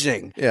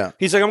amazing. Yeah.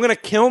 He's like, I'm going to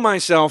kill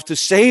myself to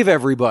save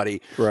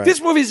everybody. Right.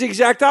 This movie is the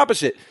exact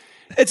opposite.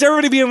 It's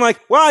everybody being like,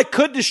 well, I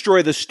could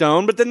destroy the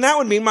stone, but then that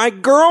would mean my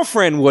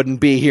girlfriend wouldn't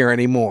be here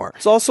anymore.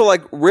 It's also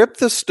like rip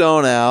the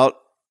stone out.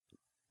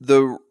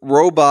 The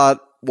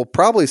robot will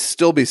probably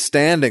still be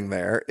standing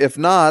there. If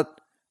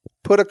not,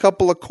 put a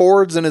couple of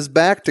cords in his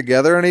back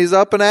together and he's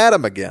up and at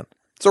him again.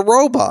 It's a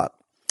robot.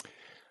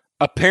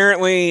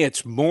 Apparently,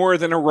 it's more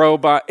than a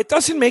robot. It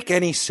doesn't make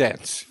any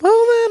sense. More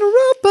than a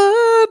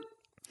robot.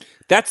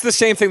 That's the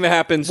same thing that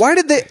happens. Why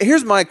did they?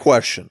 Here's my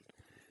question.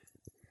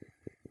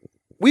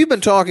 we've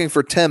been talking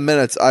for 10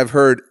 minutes. I've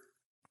heard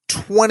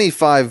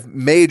 25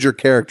 major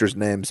characters'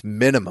 names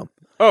minimum.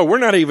 Oh, we're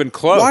not even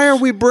close. Why are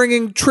we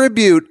bringing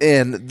Tribute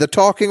in, the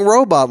talking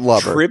robot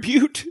lover?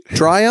 Tribute?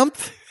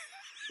 Triumph?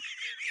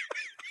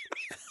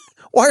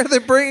 Why are they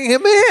bringing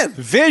him in?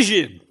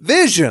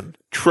 Vision.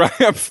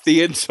 Triumph,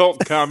 the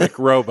insult comic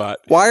robot.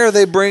 Why are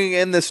they bringing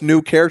in this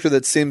new character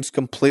that seems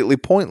completely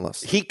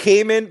pointless? He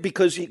came in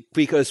because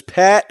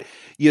Pat,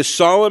 you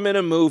saw him in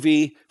a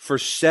movie for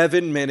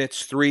 7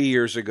 minutes 3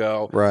 years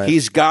ago. Right.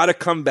 He's got to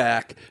come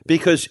back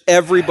because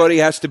everybody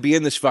has to be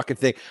in this fucking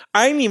thing.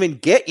 I didn't even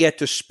get yet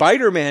to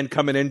Spider-Man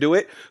coming into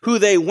it, who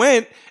they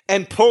went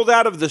and pulled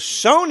out of the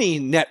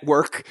Sony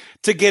network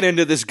to get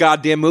into this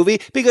goddamn movie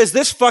because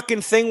this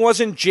fucking thing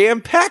wasn't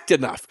jam-packed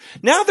enough.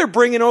 Now they're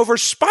bringing over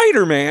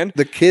Spider-Man.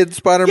 The kid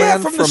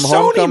Spider-Man from the Sony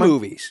Homecoming?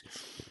 movies.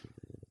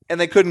 And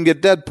they couldn't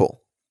get Deadpool.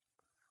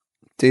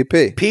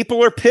 TP.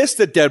 People are pissed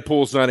that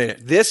Deadpool's not in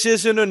it. This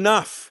isn't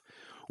enough.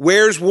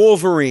 Where's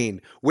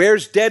Wolverine?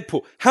 Where's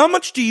Deadpool? How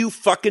much do you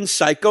fucking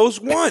psychos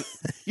want?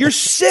 You're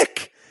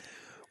sick.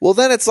 Well,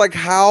 then it's like,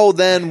 how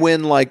then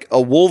when like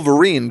a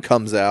Wolverine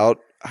comes out,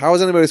 how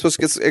is anybody supposed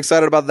to get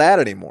excited about that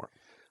anymore?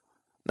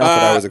 Not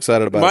that I was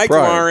excited about Mike it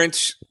prior.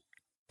 Lawrence,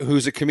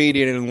 who's a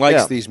comedian and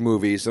likes these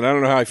movies, and I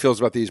don't know how he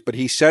feels about these, but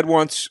he said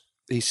once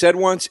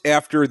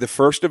after the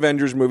first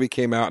Avengers movie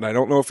came out, and I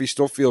don't know if he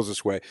still feels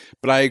this way,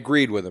 but I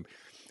agreed with him.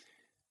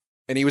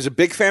 And he was a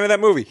big fan of that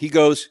movie. He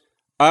goes,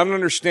 I don't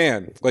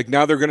understand. Like,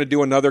 now they're going to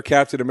do another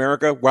Captain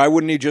America. Why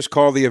wouldn't he just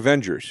call the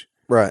Avengers?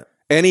 Right.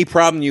 Any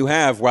problem you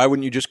have, why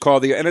wouldn't you just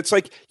call the... And it's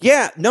like,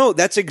 yeah, no,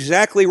 that's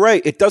exactly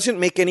right. It doesn't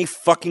make any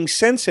fucking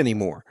sense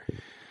anymore.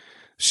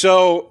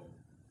 So,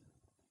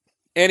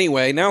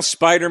 anyway, now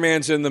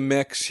Spider-Man's in the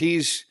mix.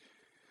 He's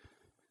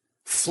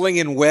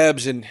flinging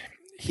webs, and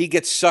he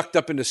gets sucked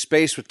up into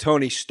space with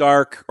Tony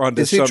Stark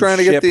onto some ship. Is he trying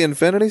to get the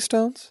Infinity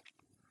Stones?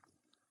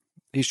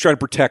 He's trying to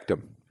protect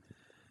him.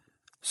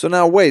 So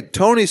now, wait,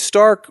 Tony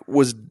Stark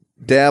was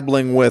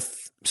dabbling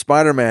with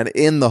Spider-Man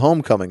in the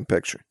Homecoming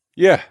picture.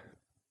 Yeah.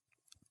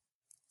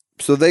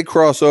 So they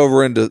cross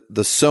over into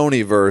the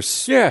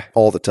Sony-verse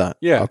all the time.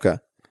 Yeah. Okay.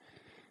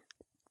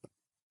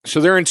 So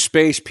they're in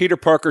space. Peter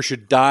Parker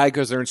should die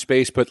because they're in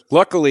space, but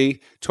luckily,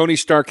 Tony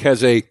Stark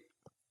has a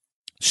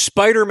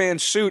Spider-Man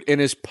suit in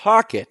his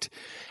pocket.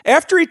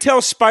 After he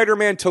tells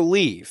Spider-Man to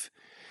leave,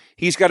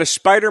 he's got a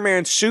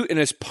Spider-Man suit in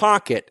his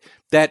pocket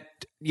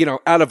that, you know,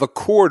 out of a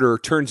quarter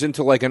turns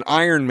into like an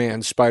Iron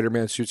Man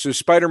Spider-Man suit. So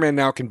Spider-Man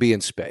now can be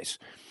in space.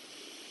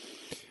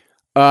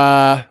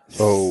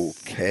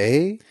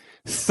 Okay.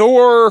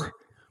 Thor,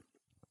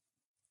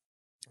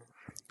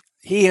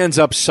 he ends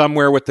up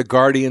somewhere with the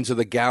Guardians of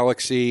the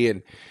Galaxy,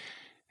 and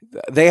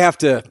they have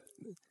to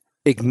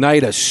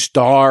ignite a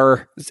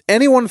star. Does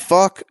anyone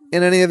fuck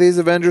in any of these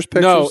Avengers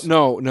pictures?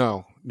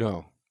 No.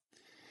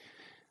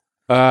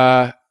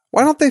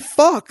 Why don't they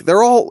fuck?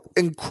 They're all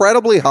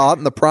incredibly hot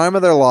in the prime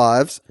of their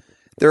lives.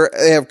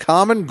 They have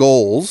common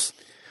goals.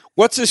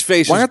 What's his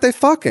face? Why aren't they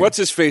fucking? What's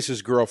his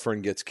face's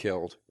girlfriend gets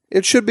killed?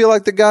 It should be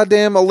like the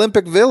goddamn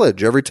Olympic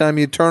Village. Every time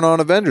you turn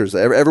on Avengers,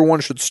 everyone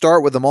should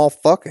start with them all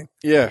fucking.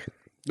 Yeah.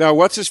 Now,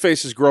 what's his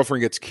face's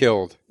girlfriend gets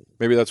killed?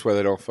 Maybe that's why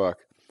they don't fuck.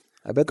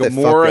 I bet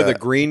Gamora, they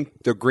fuck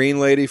the green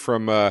lady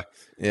from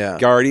yeah.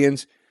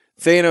 Guardians.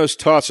 Thanos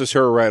tosses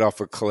her right off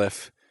a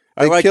cliff.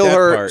 They I like kill that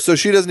her, part. so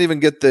she doesn't even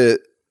get to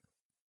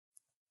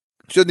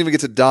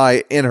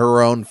die in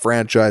her own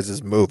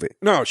franchise's movie.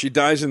 No, she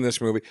dies in this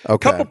movie. Okay. A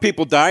couple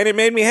people die, and it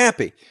made me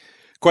happy.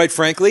 Quite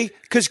frankly,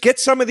 because get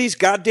some of these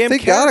goddamn They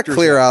characters. gotta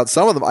clear out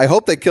some of them. I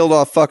hope they killed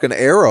off fucking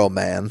Arrow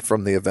Man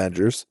from the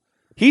Avengers.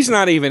 He's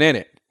not even in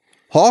it.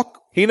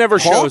 Hawk. He never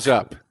shows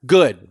up.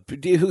 Good.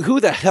 Who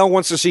the hell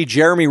wants to see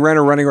Jeremy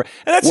Renner running around?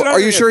 And that's Are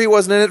you sure he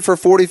wasn't in it for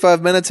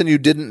 45 minutes and you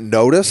didn't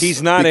notice?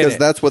 He's not in it. Because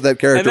that's what that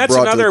character And that's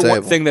brought to the another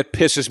table. thing that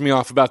pisses me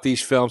off about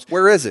these films.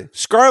 Where is he?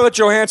 Scarlett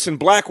Johansson,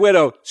 Black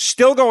Widow,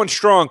 still going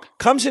strong.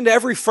 Comes into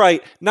every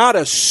fight. Not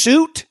a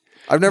suit.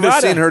 I've never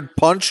seen her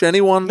punch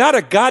anyone. Not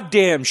a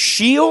goddamn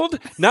shield.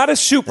 Not a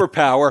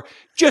superpower.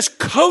 Just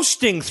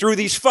coasting through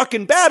these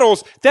fucking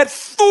battles that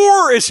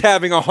Thor is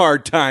having a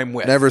hard time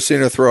with. Never seen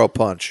her throw a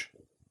punch.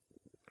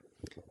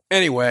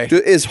 Anyway.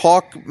 Is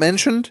Hawk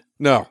mentioned?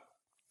 No.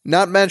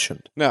 Not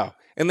mentioned. No.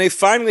 And they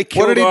finally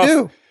killed What did he off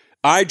do?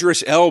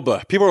 Idris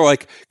Elba. People are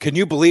like, can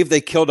you believe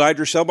they killed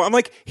Idris Elba? I'm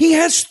like, he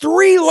has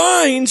 3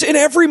 lines in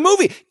every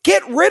movie.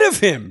 Get rid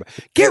of him.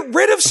 Get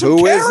rid of some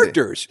Who is he?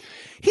 characters.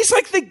 He's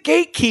like the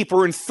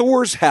gatekeeper in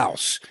Thor's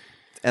house.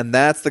 And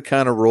that's the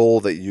kind of role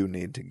that you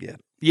need to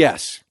get.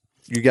 Yes.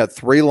 You got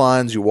 3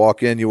 lines, you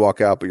walk in, you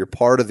walk out, but you're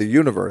part of the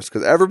universe.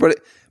 Because everybody,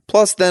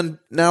 plus then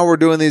now we're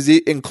doing these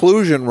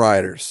inclusion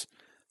riders.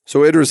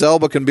 So Idris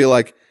Elba can be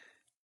like,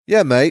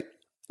 yeah, mate,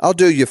 I'll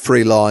do your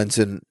 3 lines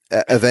in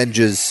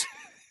Avengers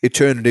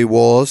Eternity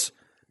Wars,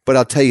 but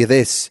I'll tell you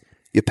this,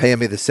 you're paying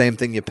me the same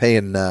thing you're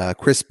paying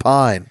Chris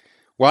Pine.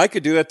 Well, I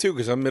could do that too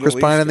because I'm Middle Chris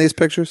Eastern. Pine in these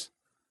pictures?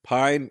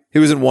 Pine. He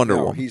was in Wonder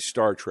No, Woman. he's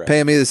Star Trek.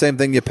 Paying me the same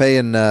thing you're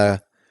paying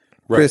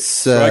Chris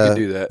So I could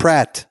do that.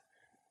 Pratt,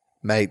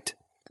 mate.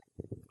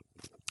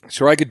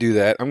 So I could do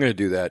that. I'm going to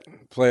do that.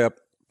 Play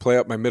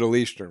up my Middle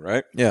Eastern,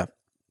 right? Yeah.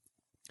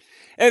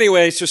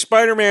 Anyway, so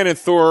Spider-Man and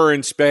Thor are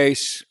in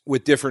space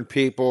with different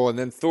people, and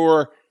then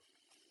Thor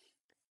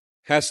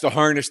has to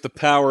harness the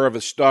power of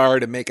a star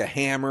to make a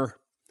hammer,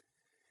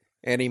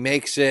 and he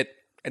makes it,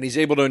 and he's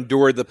able to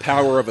endure the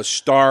power of a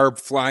star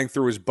flying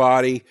through his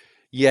body,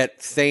 yet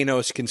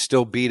Thanos can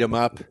still beat him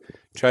up.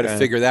 Try to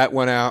figure that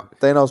one out.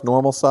 Thanos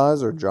normal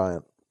size or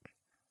giant?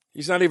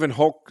 He's not even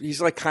Hulk.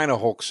 He's like kind of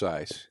Hulk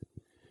size.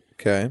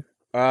 Okay.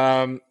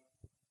 And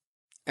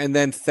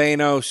then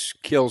Thanos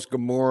kills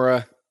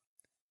Gamora.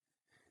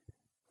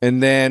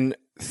 And then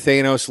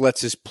Thanos lets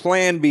his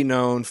plan be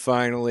known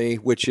finally,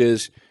 which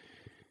is,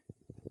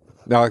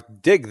 now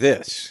dig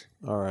this.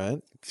 All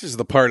right. This is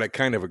the part I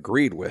kind of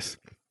agreed with.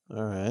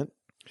 All right.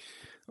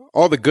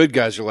 All the good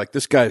guys are like,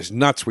 this guy is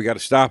nuts. We got to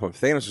stop him.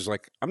 Thanos is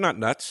like, I'm not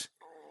nuts.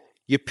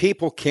 You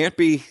people can't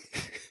be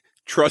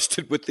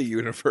trusted with the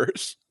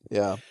universe.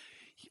 Yeah.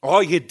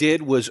 All you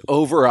did was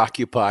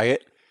over-occupy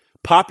it.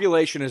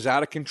 Population is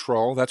out of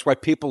control. That's why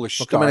people are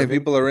starving. Look how many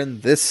people are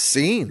in this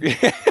scene.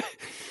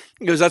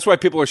 He goes, that's why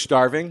people are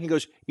starving. He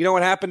goes, you know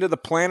what happened to the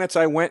planets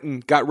I went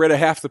and got rid of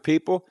half the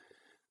people?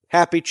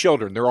 Happy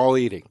children. They're all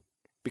eating.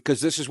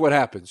 Because this is what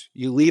happens.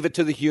 You leave it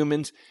to the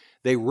humans.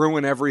 They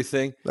ruin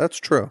everything. That's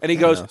true. And he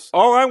goes,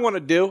 all I want to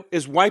do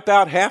is wipe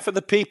out half of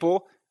the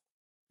people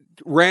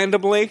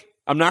randomly.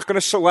 I'm not going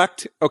to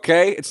select,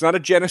 okay? It's not a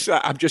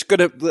genocide. I'm just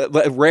going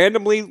to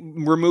randomly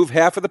remove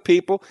half of the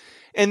people.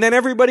 And then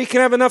everybody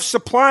can have enough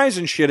supplies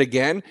and shit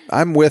again.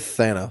 I'm with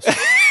Thanos.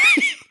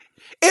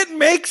 It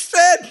makes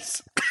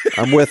sense.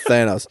 I'm with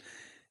Thanos.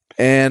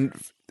 And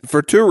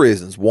for two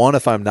reasons. One,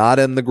 if I'm not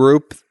in the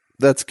group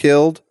that's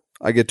killed,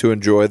 I get to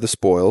enjoy the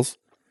spoils.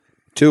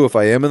 Two, if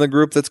I am in the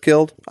group that's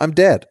killed, I'm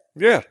dead.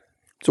 Yeah.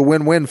 It's a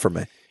win-win for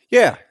me.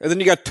 Yeah. And then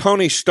you got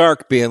Tony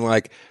Stark being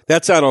like,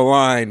 that's out of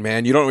line,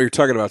 man. You don't know what you're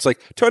talking about. It's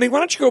like, Tony, why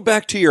don't you go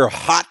back to your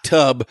hot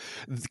tub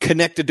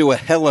connected to a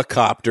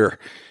helicopter?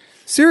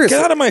 Seriously.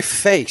 Get out of my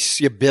face,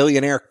 you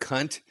billionaire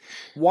cunt.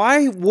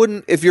 Why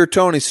wouldn't, if you're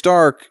Tony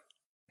Stark,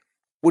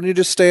 wouldn't you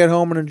just stay at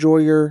home and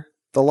enjoy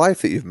the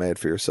life that you've made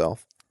for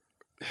yourself?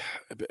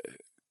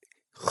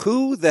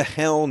 Who the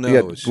hell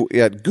knows?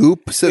 You had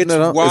Goop sitting It's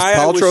at home. Is why I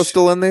Paltrow was-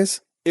 still in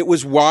these? It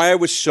was why I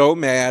was so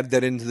mad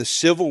that in the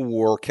Civil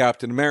War,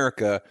 Captain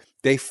America,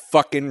 they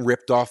fucking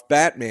ripped off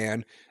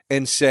Batman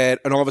and said,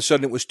 and all of a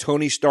sudden it was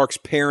Tony Stark's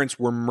parents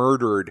were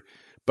murdered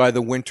by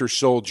the Winter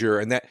Soldier.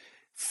 And that,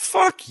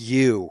 fuck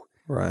you.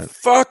 Right.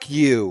 Fuck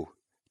you.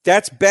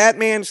 That's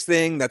Batman's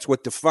thing. That's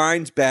what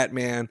defines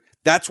Batman.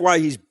 That's why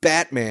he's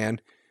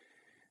Batman.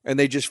 And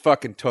they just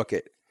fucking took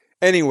it.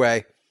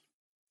 Anyway,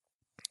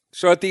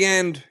 so at the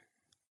end,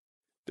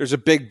 there's a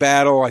big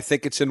battle. I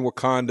think it's in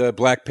Wakanda.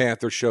 Black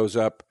Panther shows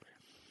up.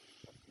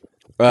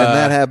 And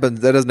that happens.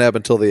 That doesn't happen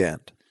until the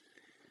end.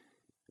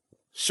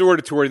 Sort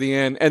of toward the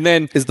end. And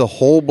then Is the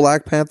whole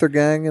Black Panther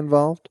gang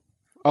involved?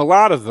 a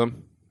lot of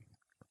them.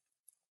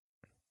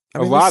 I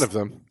mean, a lot of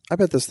them. I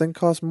bet this thing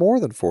costs more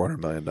than $400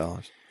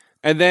 million.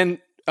 And then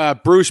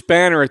Bruce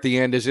Banner at the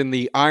end is in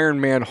the Iron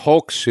Man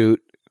Hulk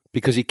suit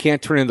because he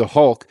can't turn into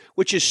Hulk,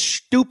 which is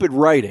stupid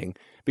writing.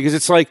 Because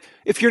it's like,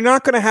 if you're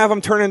not going to have him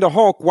turn into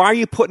Hulk, why are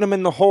you putting him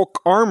in the Hulk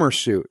armor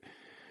suit?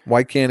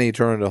 Why can't he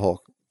turn into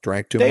Hulk?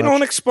 Drank too much? They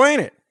don't explain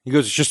it. He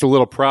goes, it's just a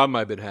little problem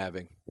I've been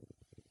having.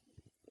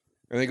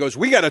 And he goes,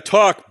 we got to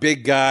talk,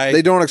 big guy.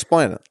 They don't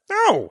explain it.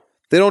 No.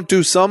 They don't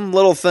do some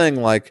little thing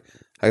like,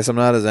 I guess I'm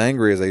not as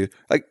angry as I used.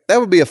 Like, that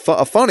would be a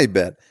funny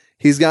bit.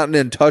 He's gotten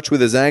in touch with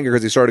his anger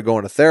because he started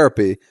going to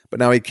therapy, but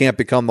now he can't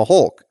become the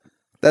Hulk.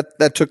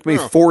 That took me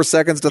 4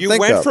 seconds to think of. You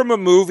went from a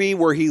movie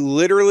where he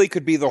literally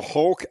could be the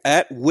Hulk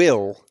at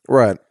will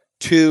Right.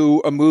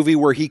 to a movie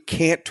where he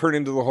can't turn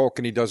into the Hulk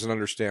and he doesn't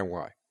understand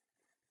why.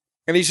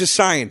 And he's a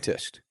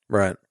scientist.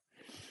 Right.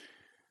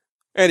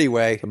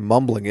 Anyway, A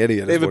mumbling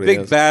idiot. they have a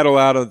big battle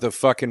out of the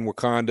fucking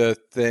Wakanda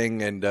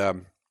thing, and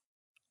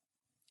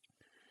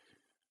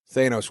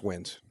Thanos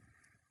wins.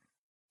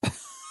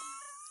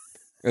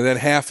 And then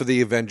half of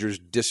the Avengers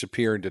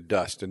disappear into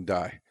dust and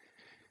die.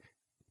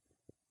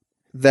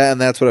 And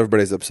that's what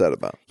everybody's upset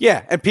about.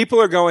 Yeah, and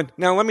people are going,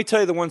 now let me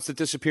tell you the ones that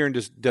disappear and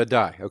just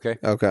die, okay?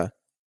 Okay.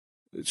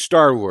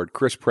 Star-Lord,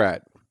 Chris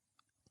Pratt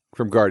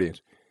from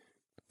Guardians.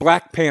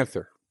 Black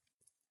Panther.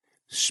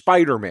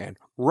 Spider-Man.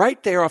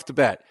 Right there off the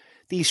bat.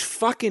 These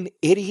fucking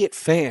idiot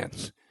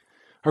fans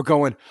are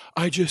going,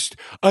 I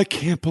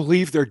can't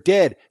believe they're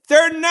dead.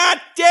 They're not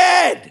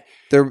dead!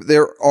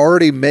 They're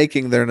already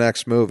making their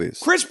next movies.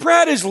 Chris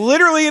Pratt is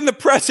literally in the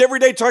press every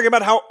day talking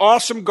about how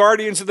awesome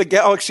Guardians of the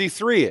Galaxy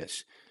 3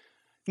 is.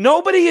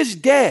 Nobody is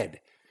dead.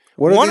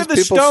 What are One these of the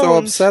people so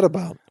stones- upset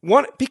about?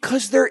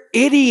 Because they're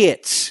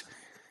idiots.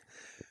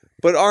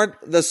 But aren't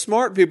the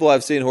smart people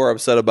I've seen who are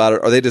upset about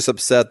it, are they just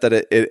upset that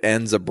it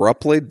ends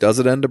abruptly? Does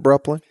it end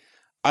abruptly?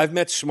 I've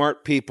met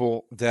smart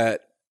people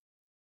that,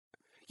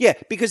 yeah,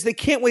 because they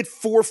can't wait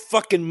 4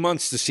 fucking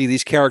months to see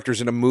these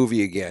characters in a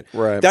movie again.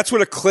 Right. That's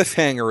what a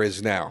cliffhanger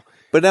is now.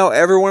 But now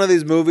every one of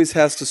these movies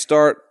has to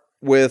start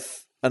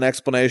with an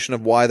explanation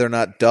of why they're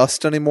not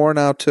dust anymore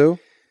now, too?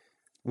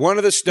 One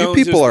of the You stones.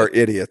 people are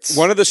idiots.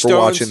 one of the for stones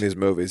watching these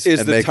movies is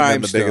and the making them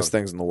time the biggest stone.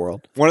 things in the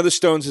world. One of the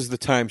stones is the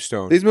time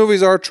stone. These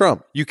movies are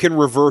Trump. You can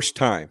reverse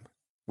time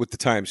with the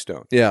time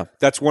stone. Yeah,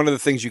 That's one of the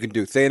things you can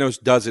do. Thanos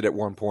does it at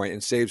one point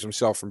and saves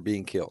himself from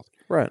being killed.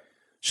 right.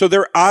 So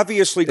they're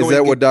obviously Is going.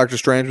 that what Doctor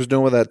Strange was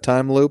doing with that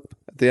time loop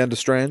at the end of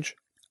Strange,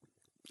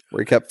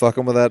 where he kept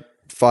fucking with that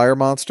fire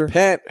monster?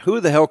 Pat? Who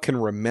the hell can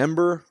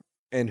remember,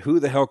 and who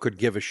the hell could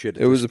give a shit?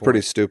 At It was this a pretty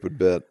point? stupid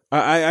bit.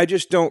 I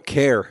just don't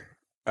care.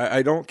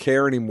 I don't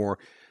care anymore.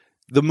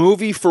 The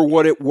movie, for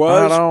what it I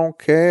was don't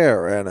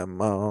care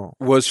anymore.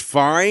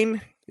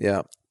 fine.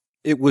 Yeah.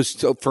 It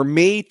was for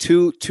me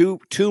too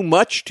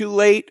much too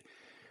late.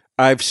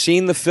 I've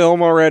seen the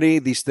film already.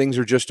 These things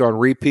are just on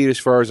repeat as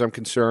far as I'm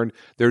concerned.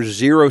 There's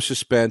zero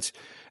suspense.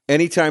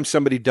 Anytime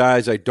somebody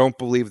dies, I don't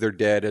believe they're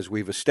dead, as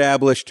we've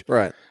established.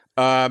 Right.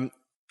 Um,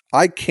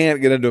 I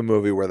can't get into a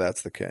movie where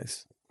that's the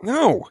case.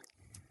 no,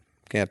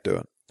 Can't do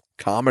it.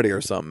 Comedy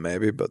or something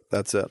maybe, but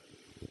that's it.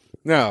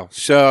 no.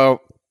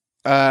 So,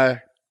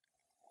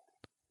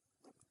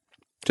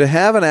 To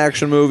have an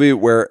action movie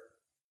where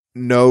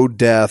no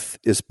death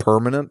is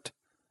permanent,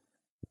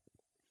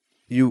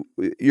 you're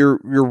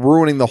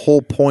ruining the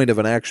whole point of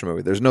an action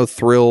movie. There's no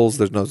thrills,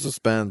 there's no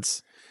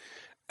suspense.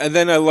 and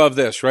then I love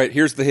this. Right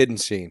here's the hidden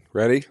scene.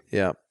 Ready?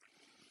 Yeah.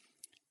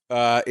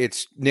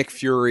 It's Nick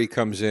Fury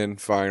comes in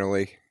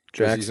finally.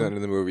 'Cause he's Jackson? not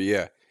in the movie.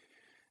 Yeah.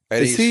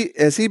 And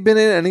Has he been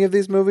in any of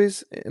these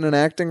movies in an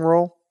acting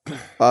role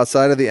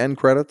outside of the end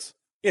credits?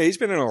 Yeah, he's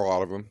been in a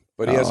lot of them,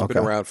 but he Oh, hasn't been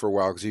okay. around for a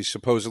while because he's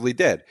supposedly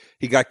dead.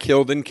 He got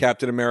killed in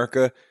Captain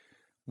America: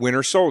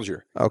 Winter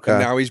Soldier. Okay. And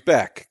now he's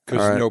back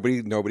because All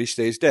right. nobody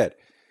stays dead.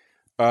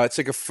 It's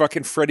like a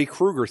fucking Freddy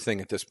Krueger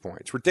thing at this point.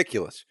 It's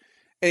ridiculous.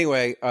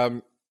 Anyway,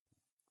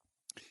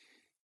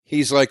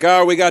 he's like,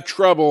 "Oh, we got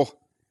trouble.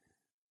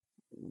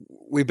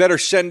 We better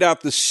send out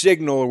the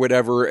signal or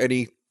whatever." And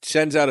he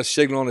sends out a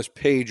signal on his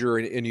pager,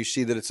 and you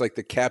see that it's like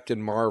the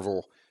Captain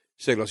Marvel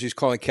signal. So he's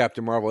calling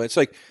Captain Marvel. It's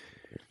like,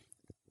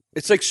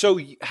 so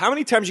how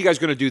many times are you guys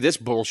going to do this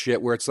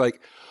bullshit where it's like,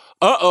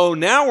 uh-oh,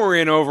 now we're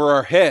in over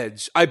our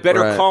heads. I better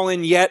Right. call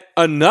in yet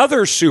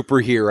another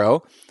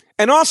superhero.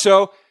 And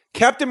also,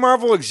 Captain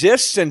Marvel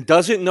exists and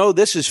doesn't know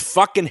this is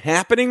fucking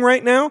happening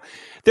right now.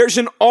 There's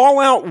an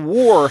all-out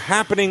war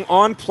happening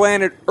on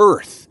planet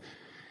Earth.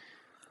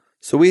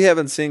 So we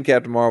haven't seen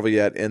Captain Marvel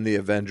yet in the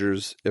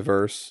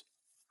Avengers-verse.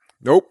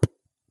 Nope.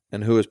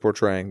 And who is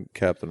portraying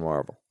Captain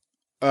Marvel?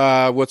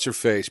 What's her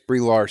face? Brie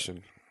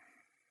Larson.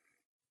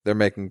 They're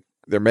making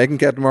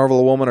Captain Marvel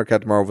a woman, or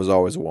Captain Marvel was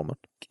always a woman?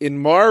 In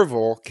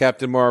Marvel,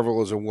 Captain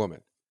Marvel is a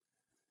woman.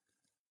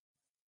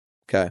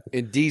 Okay.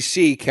 In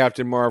DC,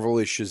 Captain Marvel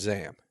is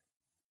Shazam.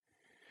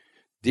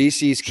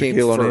 DC's came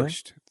Shaquille O'Neal?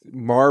 first.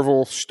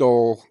 Marvel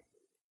stole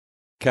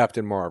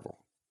Captain Marvel.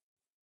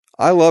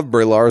 I love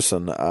Brie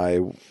Larson.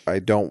 I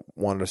don't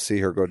want to see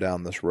her go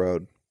down this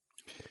road.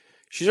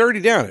 She's already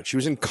down it. She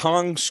was in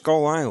Kong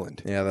Skull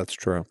Island. Yeah, that's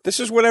true. This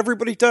is what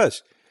everybody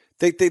does.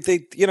 They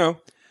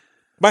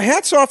my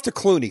hat's off to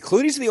Clooney.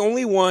 Clooney's the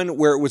only one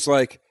where it was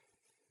like,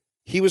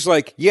 he was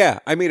like, yeah,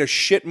 I made a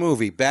shit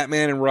movie,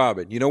 Batman and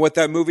Robin. You know what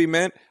that movie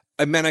meant?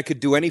 It meant I could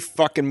do any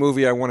fucking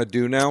movie I want to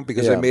do now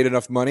because I Yeah. made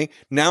enough money.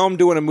 Now I'm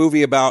doing a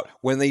movie about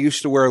when they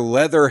used to wear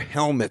leather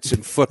helmets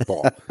in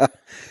football.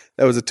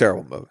 That was a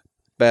terrible movie.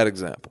 Bad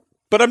example.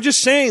 But I'm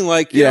just saying,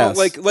 like, you Yes.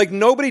 know, like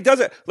nobody does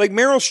it. Like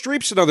Meryl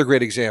Streep's another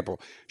great example.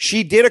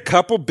 She did a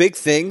couple big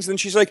things, and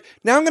she's like,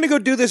 now I'm going to go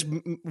do this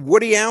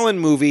Woody Allen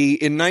movie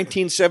in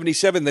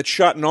 1977 that's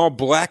shot in all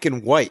black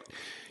and white.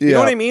 You know Yeah.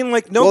 what I mean?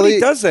 Like nobody the-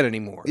 does that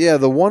anymore. Yeah,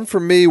 the one for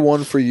me,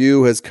 one for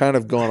you has kind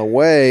of gone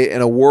away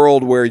in a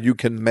world where you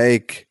can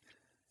make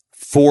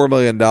 $4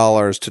 million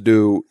to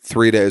do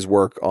 3 days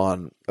work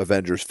on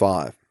Avengers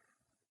 5.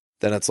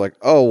 Then it's like,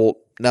 oh, well,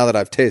 now that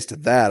I've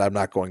tasted that, I'm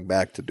not going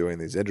back to doing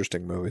these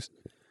interesting movies.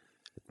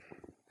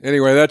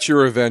 Anyway, that's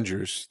your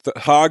Avengers.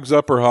 Hogs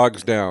up or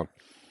hogs down?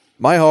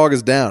 My hog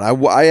is down.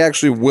 I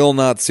actually will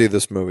not see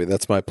this movie.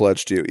 That's my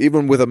pledge to you.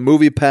 Even with a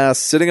movie pass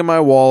sitting in my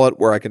wallet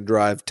where I can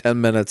drive 10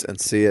 minutes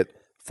and see it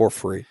for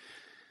free.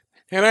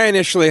 And I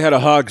initially had a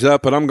hogs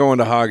up, but I'm going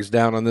to hogs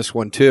down on this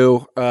one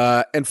too.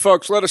 And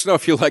folks, let us know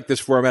if you like this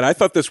format. I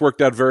thought this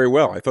worked out very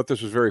well. I thought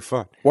this was very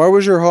fun. Why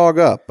was your hog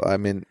up? I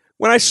mean,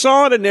 When I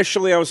saw it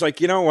initially, I was like,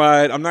 you know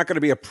what? I'm not going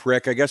to be a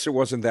prick. I guess it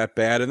wasn't that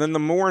bad. And then the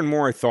more and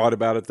more I thought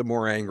about it, the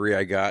more angry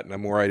I got and the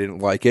more I didn't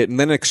like it. And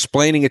then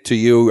explaining it to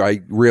you,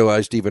 I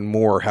realized even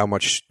more how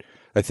much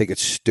I think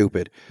it's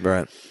stupid.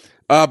 right.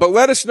 But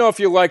let us know if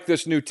you like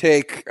this new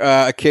take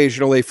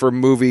occasionally for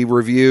movie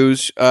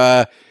reviews.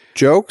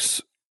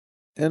 Jokes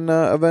in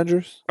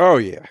Avengers? Oh,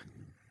 yeah.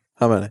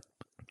 How many?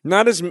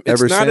 It's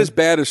Ever not seen? as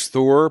bad as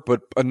Thor,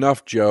 but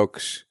enough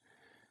jokes.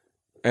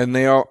 And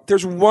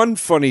there's one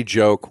funny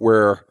joke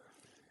where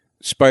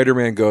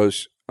Spider-Man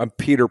goes, I'm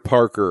Peter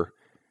Parker,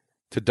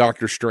 to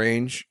Doctor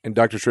Strange, and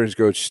Doctor Strange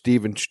goes,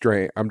 Stephen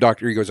Strange. I'm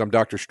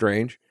Doctor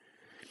Strange.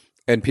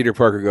 And Peter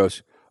Parker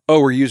goes, oh,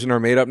 we're using our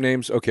made-up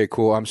names? Okay,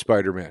 cool, I'm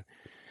Spider-Man.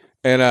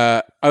 And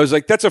I was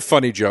like, that's a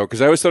funny joke,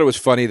 because I always thought it was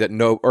funny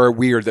or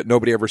weird that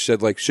nobody ever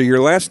said, like, so your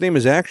last name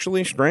is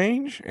actually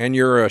Strange, and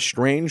you're a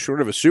strange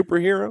sort of a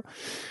superhero.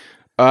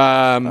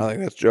 I don't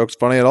think that joke's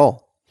funny at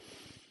all.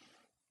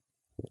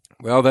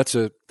 Well, that's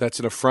an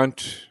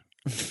affront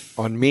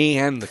on me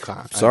and the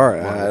con.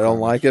 Sorry, I don't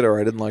like it, or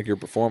I didn't like your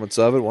performance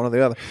of it. One or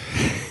the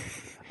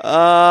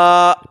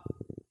other.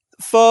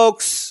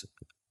 Folks,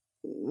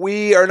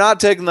 we are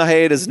not taking the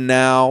hiatus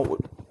now.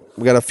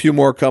 We got a few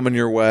more coming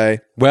your way.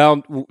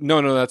 Well,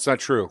 no, that's not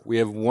true. We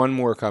have one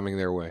more coming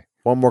their way.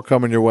 One more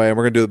coming your way, and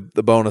we're going to do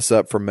the bonus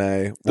ep for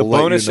May. The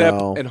bonus ep,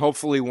 and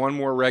hopefully one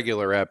more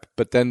regular ep,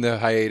 but then the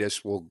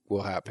hiatus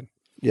will happen.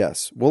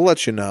 Yes, we'll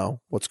let you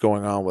know what's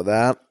going on with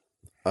that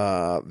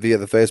via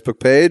the Facebook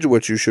page,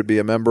 which you should be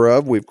a member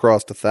of. We've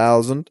crossed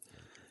 1,000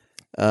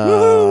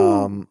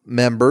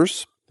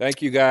 members.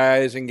 Thank you,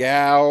 guys and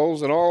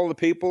gals and all the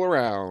people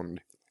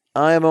around.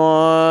 I'm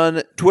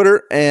on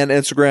Twitter and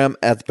Instagram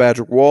at the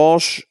Patrick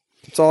Walsh.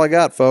 That's all I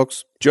got,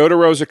 folks. Joe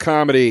DeRosa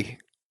Comedy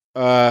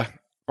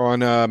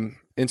on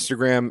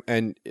Instagram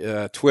and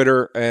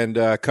Twitter,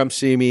 and come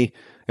see me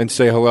and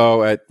say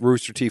hello at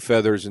Rooster T.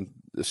 Feathers in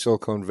the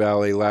Silicon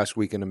Valley last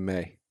weekend in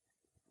May.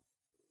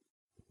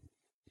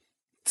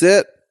 That's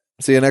it.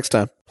 See you next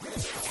time.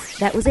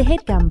 That was a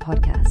HeadGum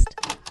podcast.